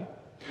valley?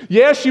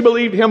 Yes, you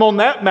believed him on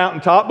that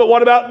mountaintop, but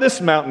what about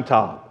this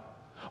mountaintop?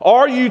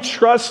 Are you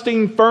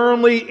trusting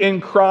firmly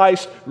in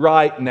Christ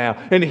right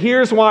now? And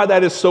here's why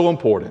that is so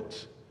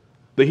important.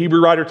 The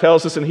Hebrew writer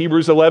tells us in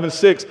Hebrews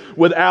 11:6,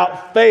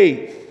 without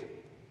faith,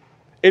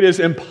 it is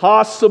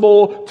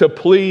impossible to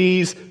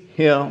please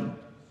him.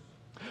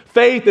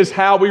 Faith is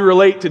how we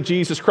relate to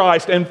Jesus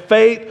Christ, and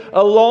faith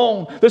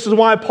alone. This is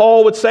why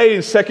Paul would say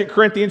in 2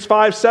 Corinthians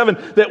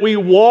 5:7 that we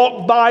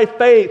walk by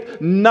faith,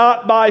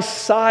 not by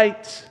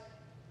sight.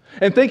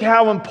 And think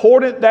how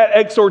important that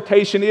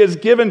exhortation is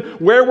given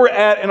where we're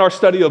at in our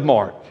study of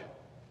Mark.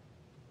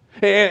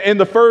 In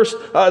the first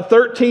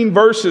 13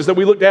 verses that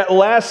we looked at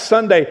last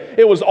Sunday,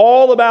 it was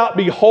all about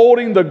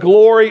beholding the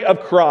glory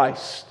of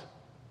Christ.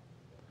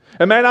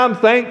 And man, I'm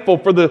thankful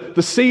for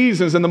the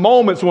seasons and the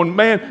moments when,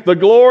 man, the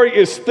glory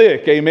is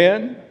thick,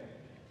 amen?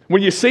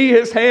 When you see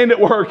his hand at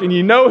work and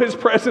you know his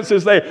presence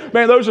is there,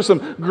 man, those are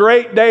some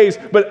great days,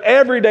 but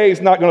every day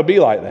is not going to be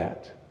like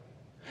that.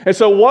 And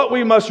so what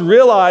we must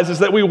realize is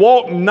that we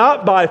walk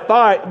not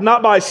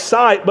by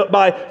sight, but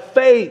by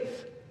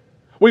faith.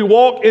 We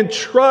walk in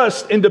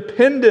trust, in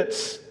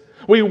dependence.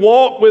 We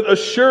walk with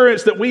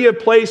assurance that we have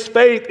placed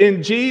faith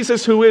in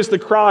Jesus, who is the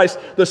Christ,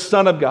 the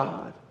Son of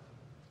God.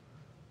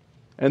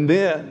 And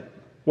then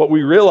what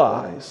we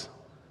realize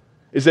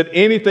is that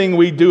anything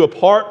we do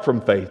apart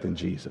from faith in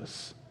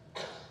Jesus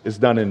is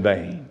done in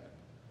vain.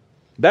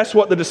 That's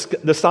what the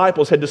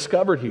disciples had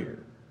discovered here.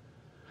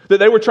 That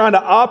they were trying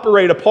to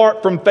operate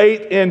apart from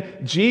faith in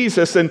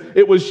Jesus, and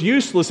it was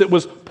useless, it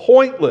was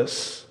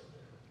pointless.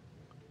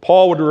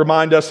 Paul would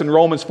remind us in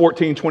Romans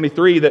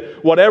 14:23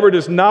 that whatever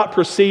does not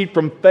proceed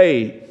from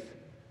faith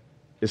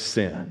is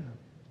sin.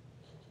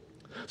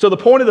 So the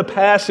point of the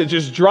passage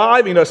is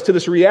driving us to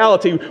this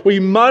reality. We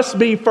must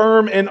be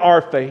firm in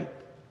our faith.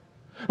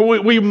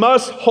 We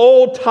must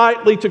hold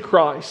tightly to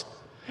Christ.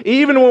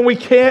 Even when we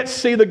can't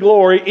see the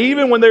glory,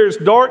 even when there's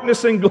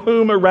darkness and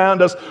gloom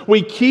around us,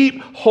 we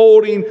keep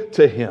holding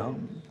to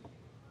him.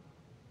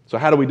 So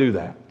how do we do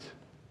that?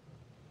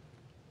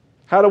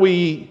 How do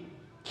we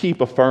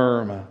keep a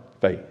firm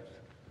faith?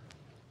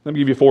 Let me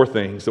give you 4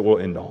 things that we'll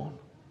end on.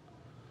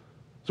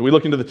 So we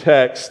look into the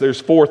text,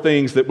 there's 4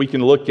 things that we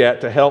can look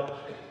at to help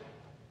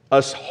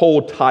us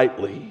hold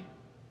tightly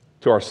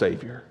to our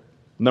Savior.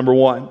 Number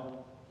 1,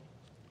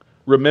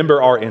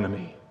 remember our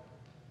enemy.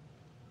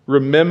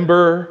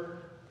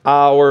 Remember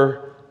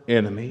our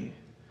enemy.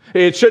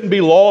 It shouldn't be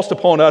lost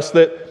upon us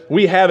that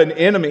we have an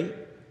enemy.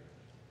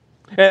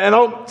 And I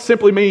don't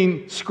simply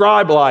mean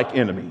scribe-like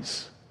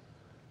enemies.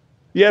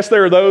 Yes,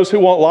 there are those who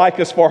won't like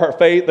us for our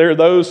faith. There are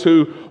those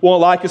who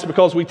won't like us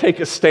because we take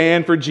a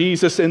stand for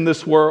Jesus in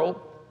this world.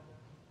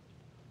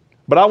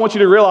 But I want you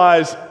to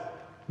realize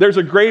there's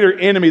a greater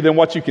enemy than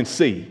what you can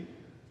see.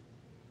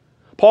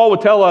 Paul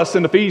would tell us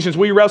in Ephesians,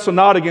 we wrestle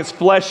not against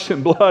flesh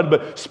and blood,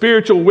 but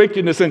spiritual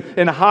wickedness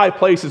in high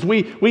places.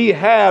 We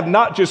have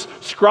not just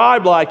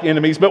scribe-like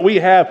enemies, but we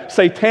have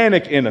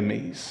satanic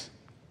enemies.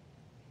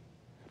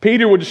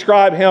 Peter would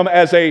describe him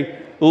as a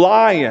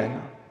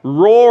lion,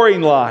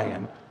 roaring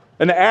lion,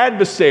 an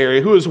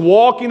adversary who is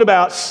walking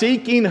about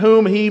seeking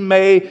whom he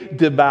may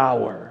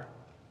devour.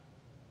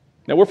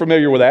 Now, we're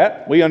familiar with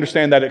that. We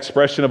understand that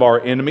expression of our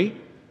enemy.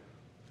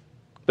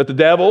 That the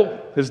devil,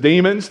 his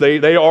demons,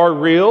 they are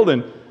real,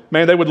 and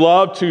man, they would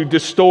love to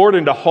distort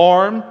and to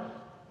harm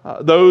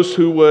those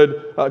who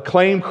would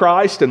claim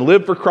Christ and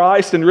live for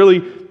Christ, and really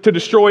to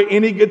destroy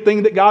any good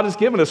thing that God has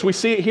given us. We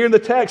see it here in the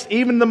text,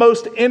 even the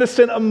most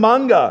innocent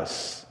among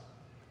us,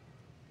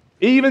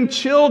 even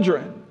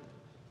children.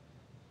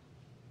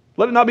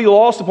 Let it not be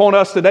lost upon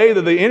us today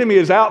that the enemy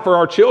is out for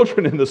our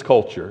children in this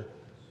culture.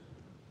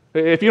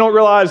 If you don't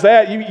realize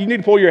that, you need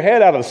to pull your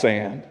head out of the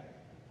sand.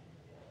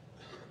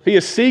 He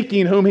is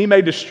seeking whom he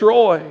may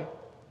destroy.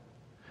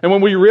 And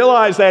when we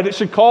realize that, it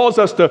should cause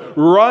us to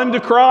run to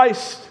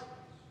Christ,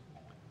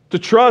 to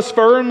trust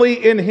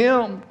firmly in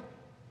Him.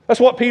 That's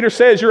what Peter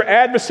says. Your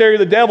adversary,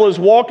 the devil, is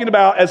walking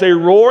about as a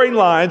roaring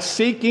lion,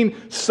 seeking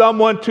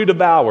someone to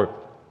devour.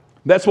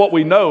 That's what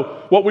we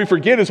know. What we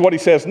forget is what he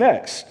says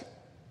next.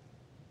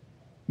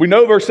 We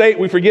know verse 8,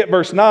 we forget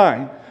verse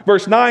 9.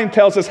 Verse 9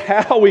 tells us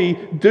how we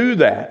do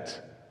that.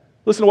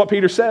 Listen to what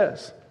Peter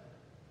says.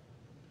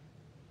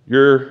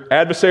 Your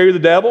adversary, the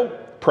devil,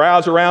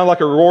 prowls around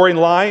like a roaring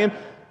lion,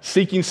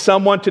 seeking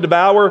someone to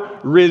devour.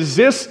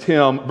 Resist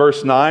him,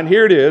 verse 9.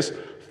 Here it is.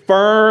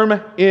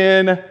 Firm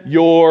in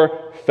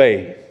your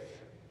faith.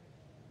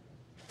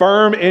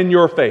 Firm in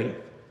your faith.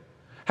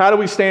 How do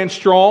we stand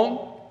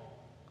strong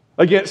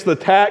against the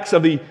attacks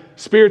of the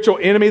spiritual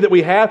enemy that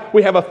we have?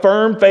 We have a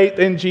firm faith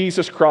in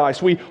Jesus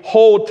Christ. We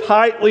hold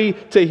tightly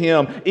to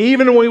Him.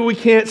 Even when we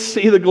can't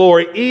see the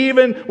glory,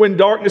 even when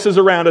darkness is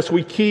around us,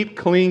 we keep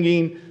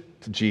clinging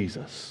to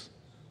Jesus.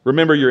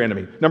 Remember your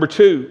enemy. Number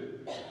 2,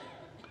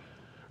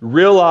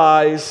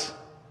 realize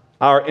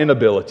our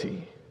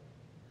inability.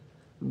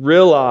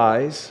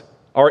 Realize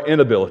our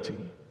inability.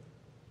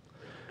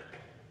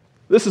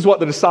 This is what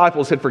the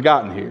disciples had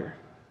forgotten here.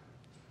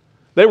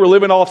 They were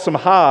living off some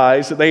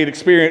highs that they had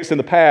experienced in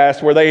the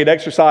past where they had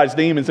exorcised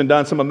demons and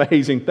done some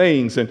amazing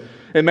things. And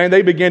man,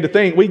 they began to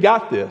think, we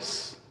got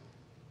this.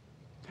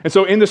 And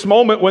so in this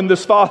moment when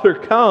this father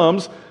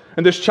comes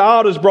and this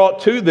child is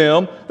brought to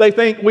them, they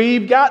think,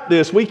 we've got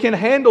this. We can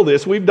handle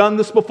this. We've done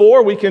this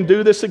before. We can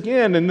do this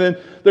again. And then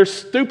they're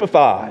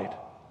stupefied.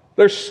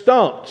 They're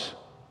stumped.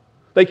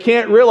 They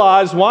can't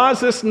realize, why is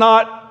this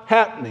not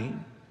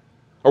happening?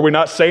 Are we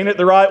not saying it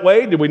the right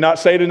way? Did we not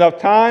say it enough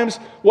times?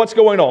 What's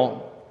going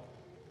on?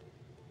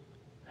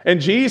 And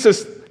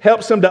Jesus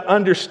helps them to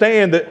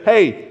understand that,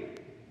 hey,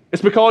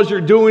 it's because you're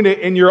doing it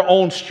in your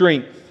own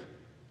strength.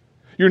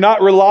 You're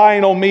not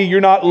relying on me. You're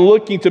not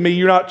looking to me.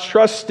 You're not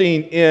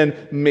trusting in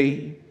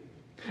me.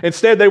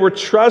 Instead, they were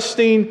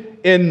trusting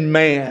in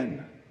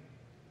man.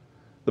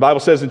 The Bible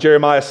says in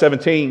Jeremiah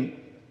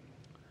 17,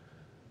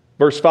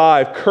 verse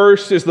 5,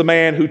 cursed is the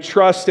man who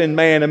trusts in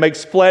man and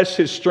makes flesh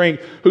his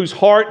strength, whose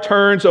heart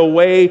turns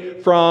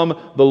away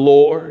from the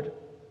Lord.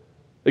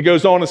 It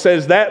goes on and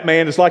says, that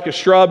man is like a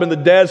shrub in the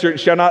desert and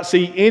shall not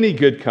see any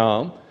good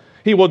come.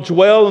 He will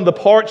dwell in the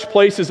parched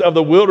places of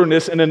the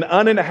wilderness in an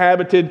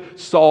uninhabited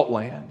salt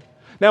land.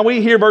 Now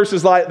we hear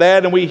verses like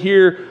that and we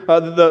hear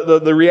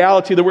the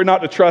reality that we're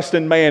not to trust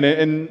in man.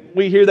 And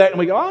we hear that and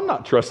we go, I'm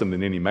not trusting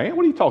in any man.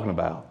 What are you talking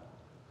about?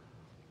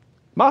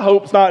 My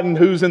hope's not in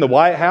who's in the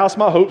White House.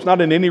 My hope's not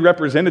in any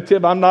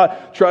representative. I'm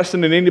not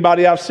trusting in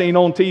anybody I've seen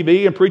on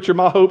TV. And preacher,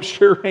 my hope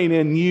sure ain't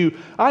in you.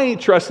 I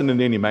ain't trusting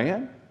in any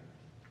man.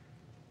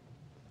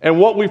 And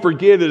what we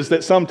forget is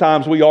that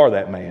sometimes we are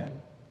that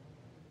man.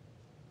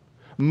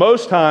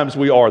 Most times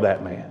we are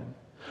that man.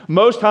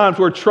 Most times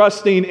we're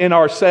trusting in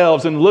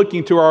ourselves and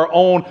looking to our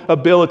own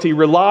ability,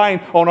 relying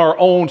on our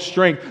own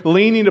strength,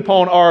 leaning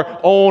upon our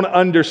own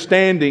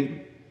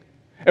understanding.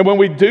 And when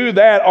we do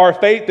that, our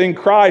faith in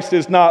Christ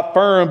is not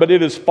firm, but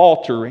it is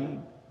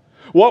faltering.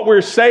 What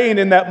we're saying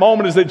in that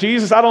moment is that,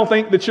 Jesus, I don't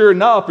think that you're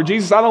enough, or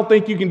Jesus, I don't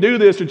think you can do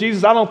this, or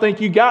Jesus, I don't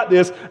think you got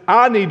this.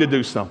 I need to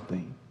do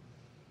something.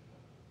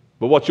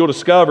 But what you'll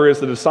discover, as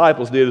the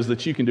disciples did, is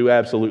that you can do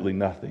absolutely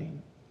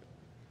nothing.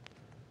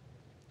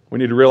 We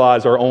need to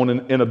realize our own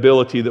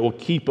inability that will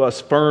keep us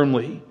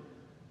firmly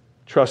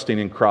trusting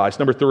in Christ.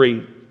 Number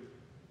 3,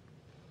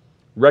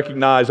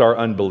 recognize our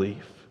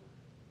unbelief.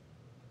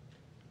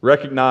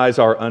 Recognize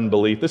our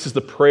unbelief. This is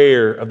the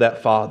prayer of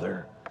that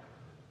father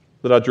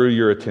that I drew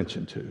your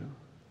attention to.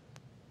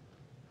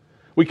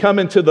 We come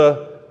into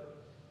the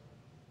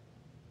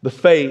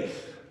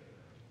faith.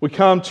 We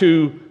come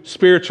to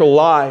spiritual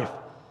life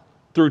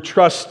through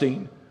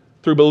trusting,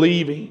 through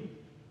believing,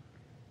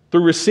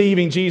 through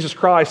receiving Jesus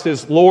Christ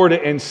as Lord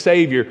and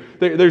Savior.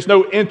 There's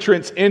no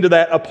entrance into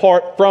that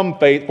apart from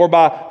faith, for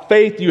by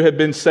faith you have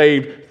been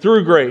saved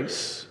through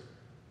grace.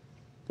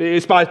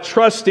 It's by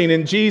trusting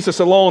in Jesus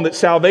alone that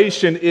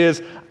salvation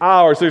is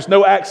ours. There's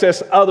no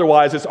access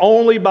otherwise. It's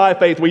only by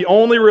faith. We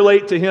only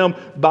relate to Him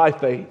by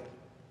faith.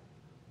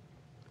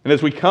 And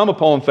as we come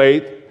upon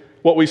faith,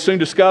 what we soon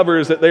discover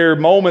is that there are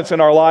moments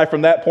in our life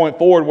from that point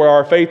forward where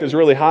our faith is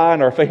really high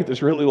and our faith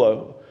is really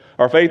low.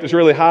 Our faith is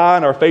really high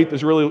and our faith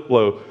is really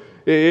low.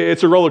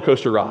 It's a roller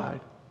coaster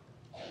ride.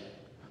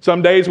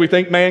 Some days we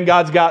think, man,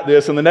 God's got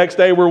this, and the next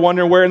day we're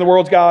wondering, where in the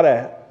world's God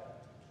at?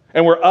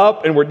 And we're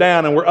up and we're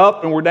down and we're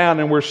up and we're down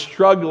and we're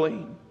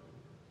struggling.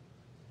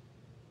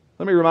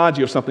 Let me remind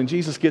you of something.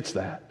 Jesus gets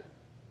that.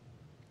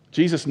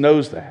 Jesus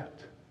knows that.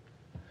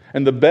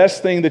 And the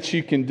best thing that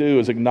you can do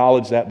is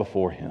acknowledge that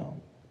before Him.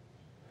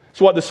 It's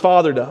what this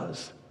father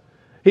does.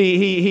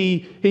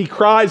 He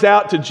cries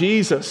out to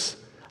Jesus,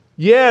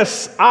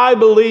 yes, I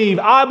believe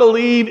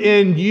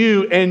in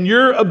you and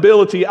your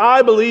ability.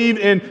 I believe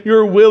in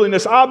your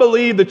willingness. I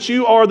believe that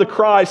you are the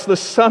Christ, the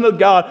Son of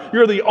God.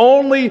 You're the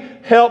only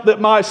help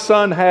that my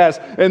son has.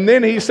 And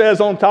then he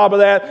says on top of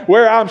that,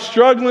 where I'm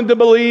struggling to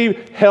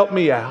believe, help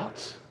me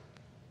out.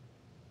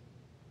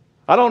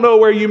 I don't know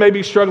where you may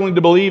be struggling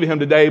to believe Him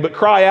today, but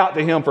cry out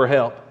to Him for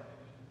help.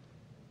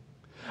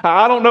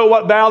 I don't know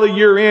what valley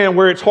you're in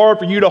where it's hard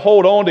for you to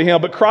hold on to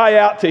Him, but cry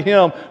out to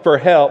Him for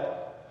help.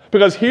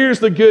 Because here's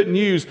the good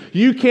news.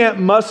 You can't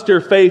muster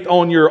faith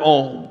on your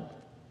own.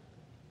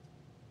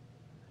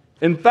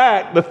 In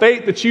fact, the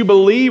faith that you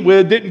believe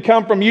with didn't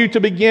come from you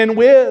to begin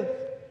with.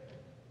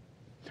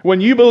 When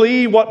you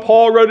believe what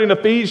Paul wrote in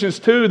Ephesians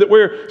 2, that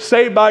we're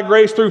saved by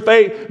grace through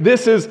faith,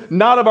 this is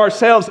not of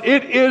ourselves.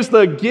 It is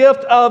the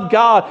gift of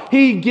God.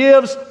 He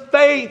gives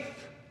faith.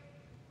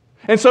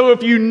 And so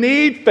if you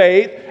need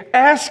faith,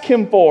 ask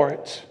Him for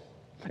it.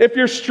 If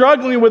you're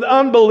struggling with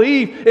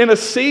unbelief in a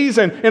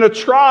season, in a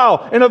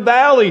trial, in a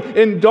valley,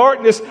 in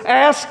darkness,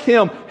 ask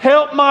Him,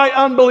 help my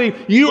unbelief.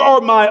 You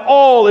are my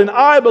all, and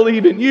I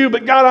believe in you,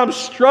 but God, I'm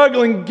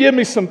struggling. Give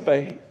me some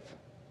faith.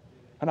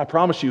 And I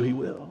promise you, He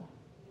will.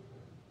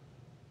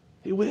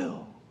 He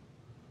will.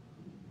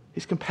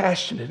 He's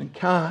compassionate and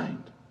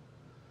kind.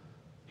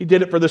 He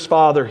did it for this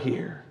father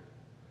here.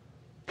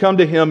 Come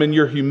to Him in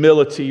your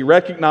humility,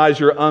 recognize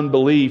your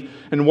unbelief,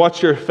 and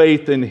watch your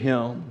faith in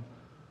Him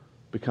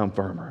become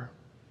firmer.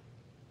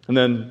 And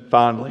then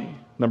finally,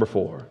 number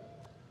 4,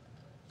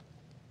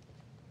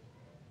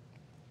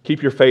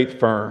 keep your faith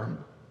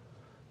firm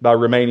by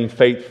remaining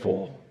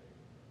faithful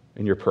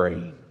in your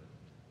praying.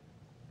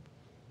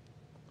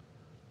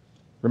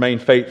 Remain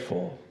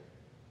faithful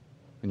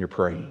in your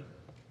praying.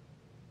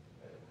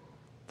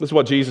 This is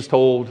what Jesus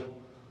told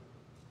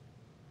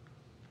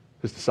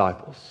His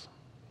disciples.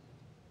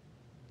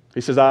 He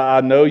says,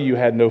 I know you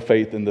had no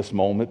faith in this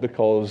moment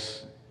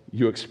because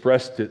you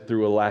expressed it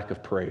through a lack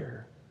of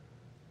prayer.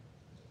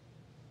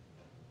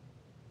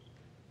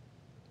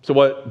 So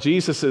what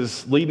Jesus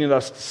is leading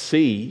us to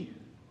see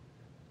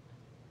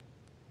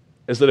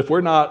is that if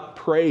we're not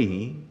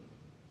praying,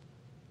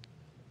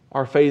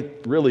 our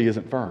faith really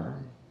isn't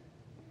firm.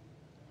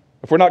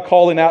 If we're not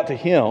calling out to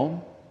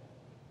Him,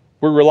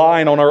 we're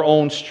relying on our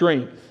own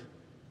strength.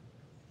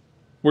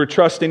 We're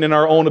trusting in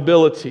our own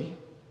ability.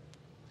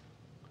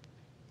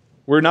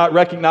 We're not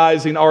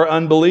recognizing our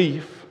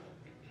unbelief.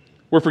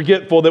 We're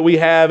forgetful that we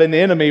have an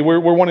enemy. We're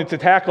wanting to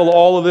tackle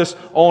all of this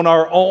on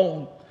our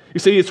own. You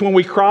see, it's when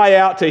we cry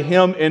out to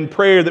Him in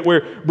prayer that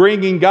we're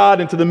bringing God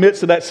into the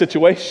midst of that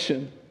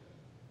situation.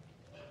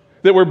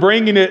 That we're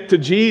bringing it to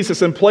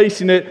Jesus and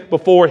placing it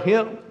before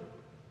Him.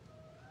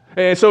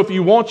 And so if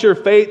you want your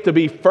faith to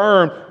be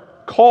firm,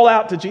 call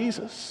out to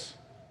Jesus.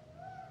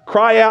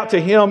 Cry out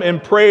to Him in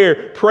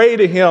prayer. Pray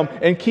to Him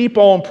and keep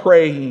on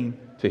praying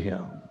to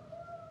Him.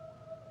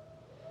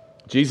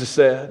 Jesus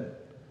said,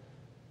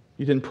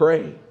 you didn't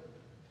pray,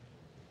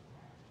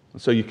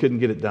 and so you couldn't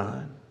get it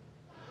done.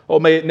 Oh,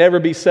 may it never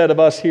be said of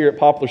us here at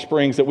Poplar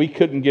Springs that we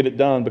couldn't get it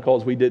done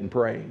because we didn't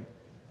pray.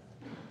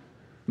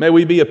 May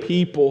we be a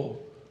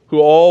people who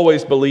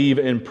always believe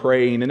in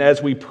praying, and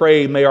as we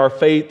pray, may our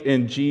faith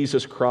in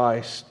Jesus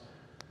Christ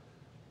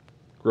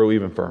grow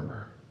even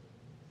firmer.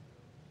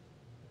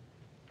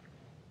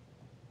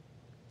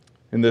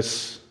 In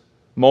this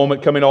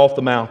moment coming off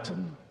the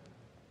mountain,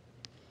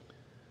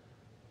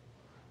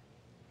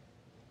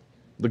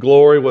 the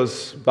glory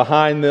was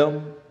behind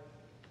them.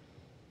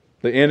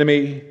 The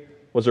enemy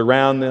was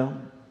around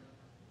them.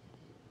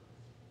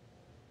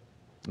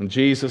 And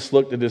Jesus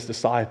looked at His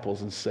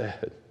disciples and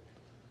said,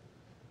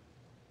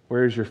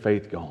 where's your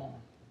faith gone?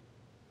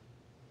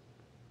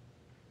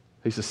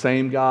 He's the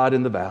same God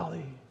in the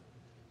valley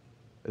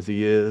as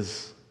He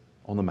is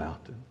on the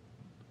mountain.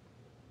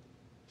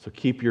 So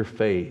keep your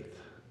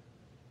faith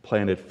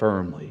planted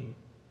firmly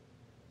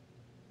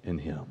in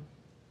Him.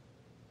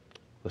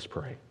 Let's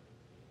pray.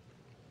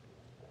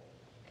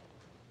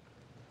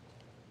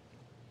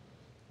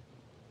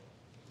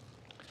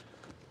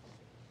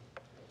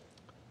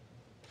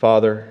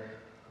 Father,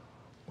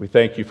 we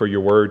thank You for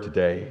Your word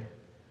today.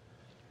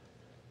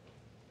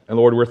 And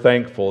Lord, we're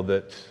thankful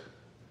that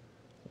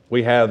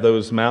we have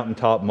those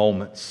mountaintop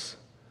moments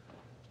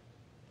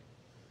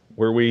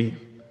where we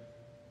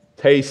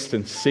taste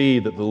and see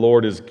that the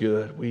Lord is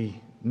good.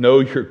 We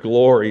know Your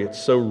glory.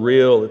 It's so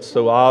real. It's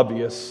so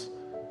obvious.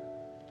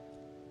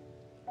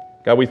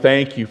 God, we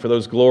thank You for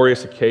those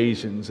glorious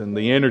occasions and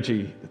the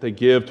energy that they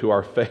give to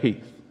our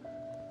faith.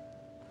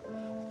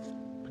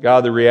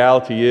 God, the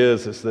reality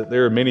is that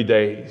there are many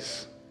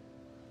days,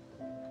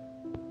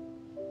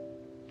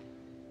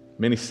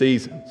 many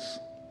seasons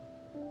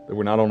that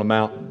we're not on a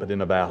mountain but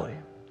in a valley.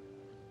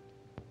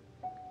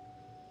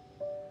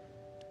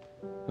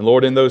 And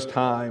Lord, in those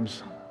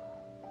times,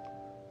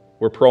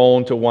 we're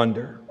prone to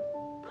wonder,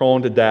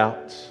 prone to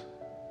doubt,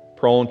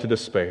 prone to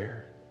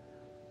despair.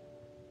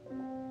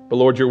 But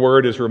Lord, Your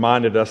word has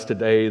reminded us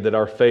today that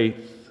our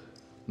faith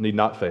need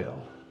not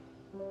fail.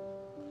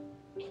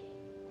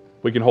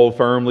 We can hold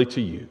firmly to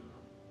You.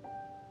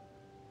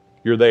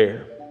 You're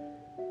there,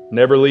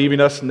 never leaving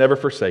us, never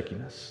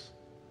forsaking us.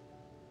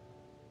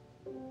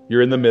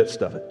 You're in the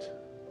midst of it.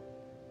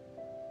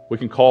 We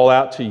can call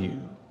out to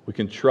You. We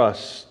can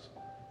trust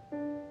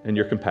in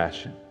Your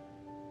compassion.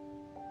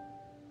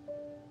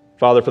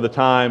 Father, for the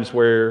times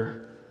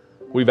where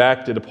we've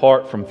acted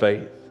apart from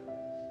faith,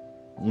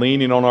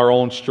 leaning on our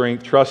own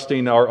strength,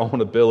 trusting our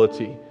own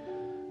ability.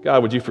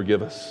 God, would you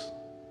forgive us?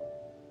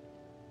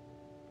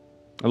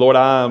 And Lord,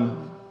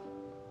 I'm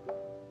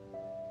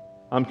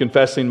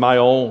confessing my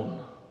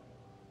own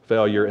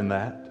failure in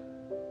that.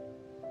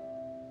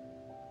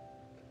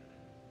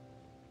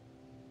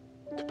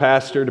 To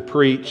pastor, to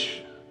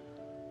preach,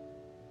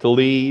 to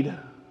lead.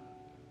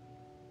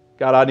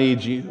 God, I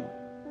need you.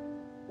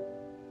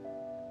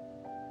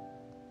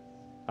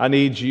 I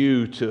need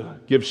you to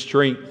give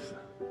strength,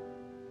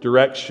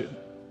 direction.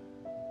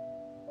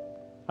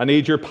 I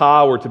need your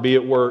power to be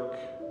at work.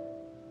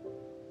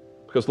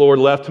 Because, Lord,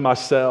 left to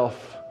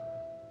myself,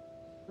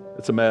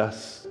 it's a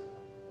mess.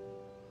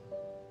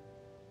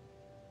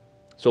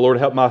 So, Lord,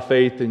 help my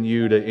faith in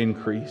you to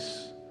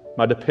increase,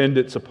 my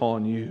dependence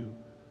upon you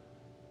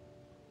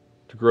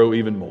to grow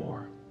even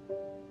more.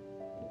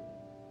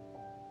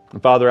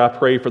 And Father, I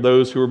pray for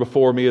those who are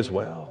before me as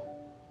well,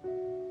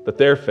 that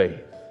their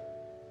faith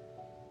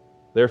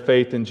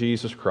in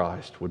Jesus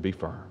Christ would be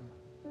firm.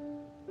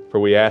 For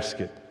we ask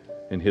it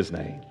in His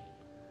name.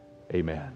 Amen.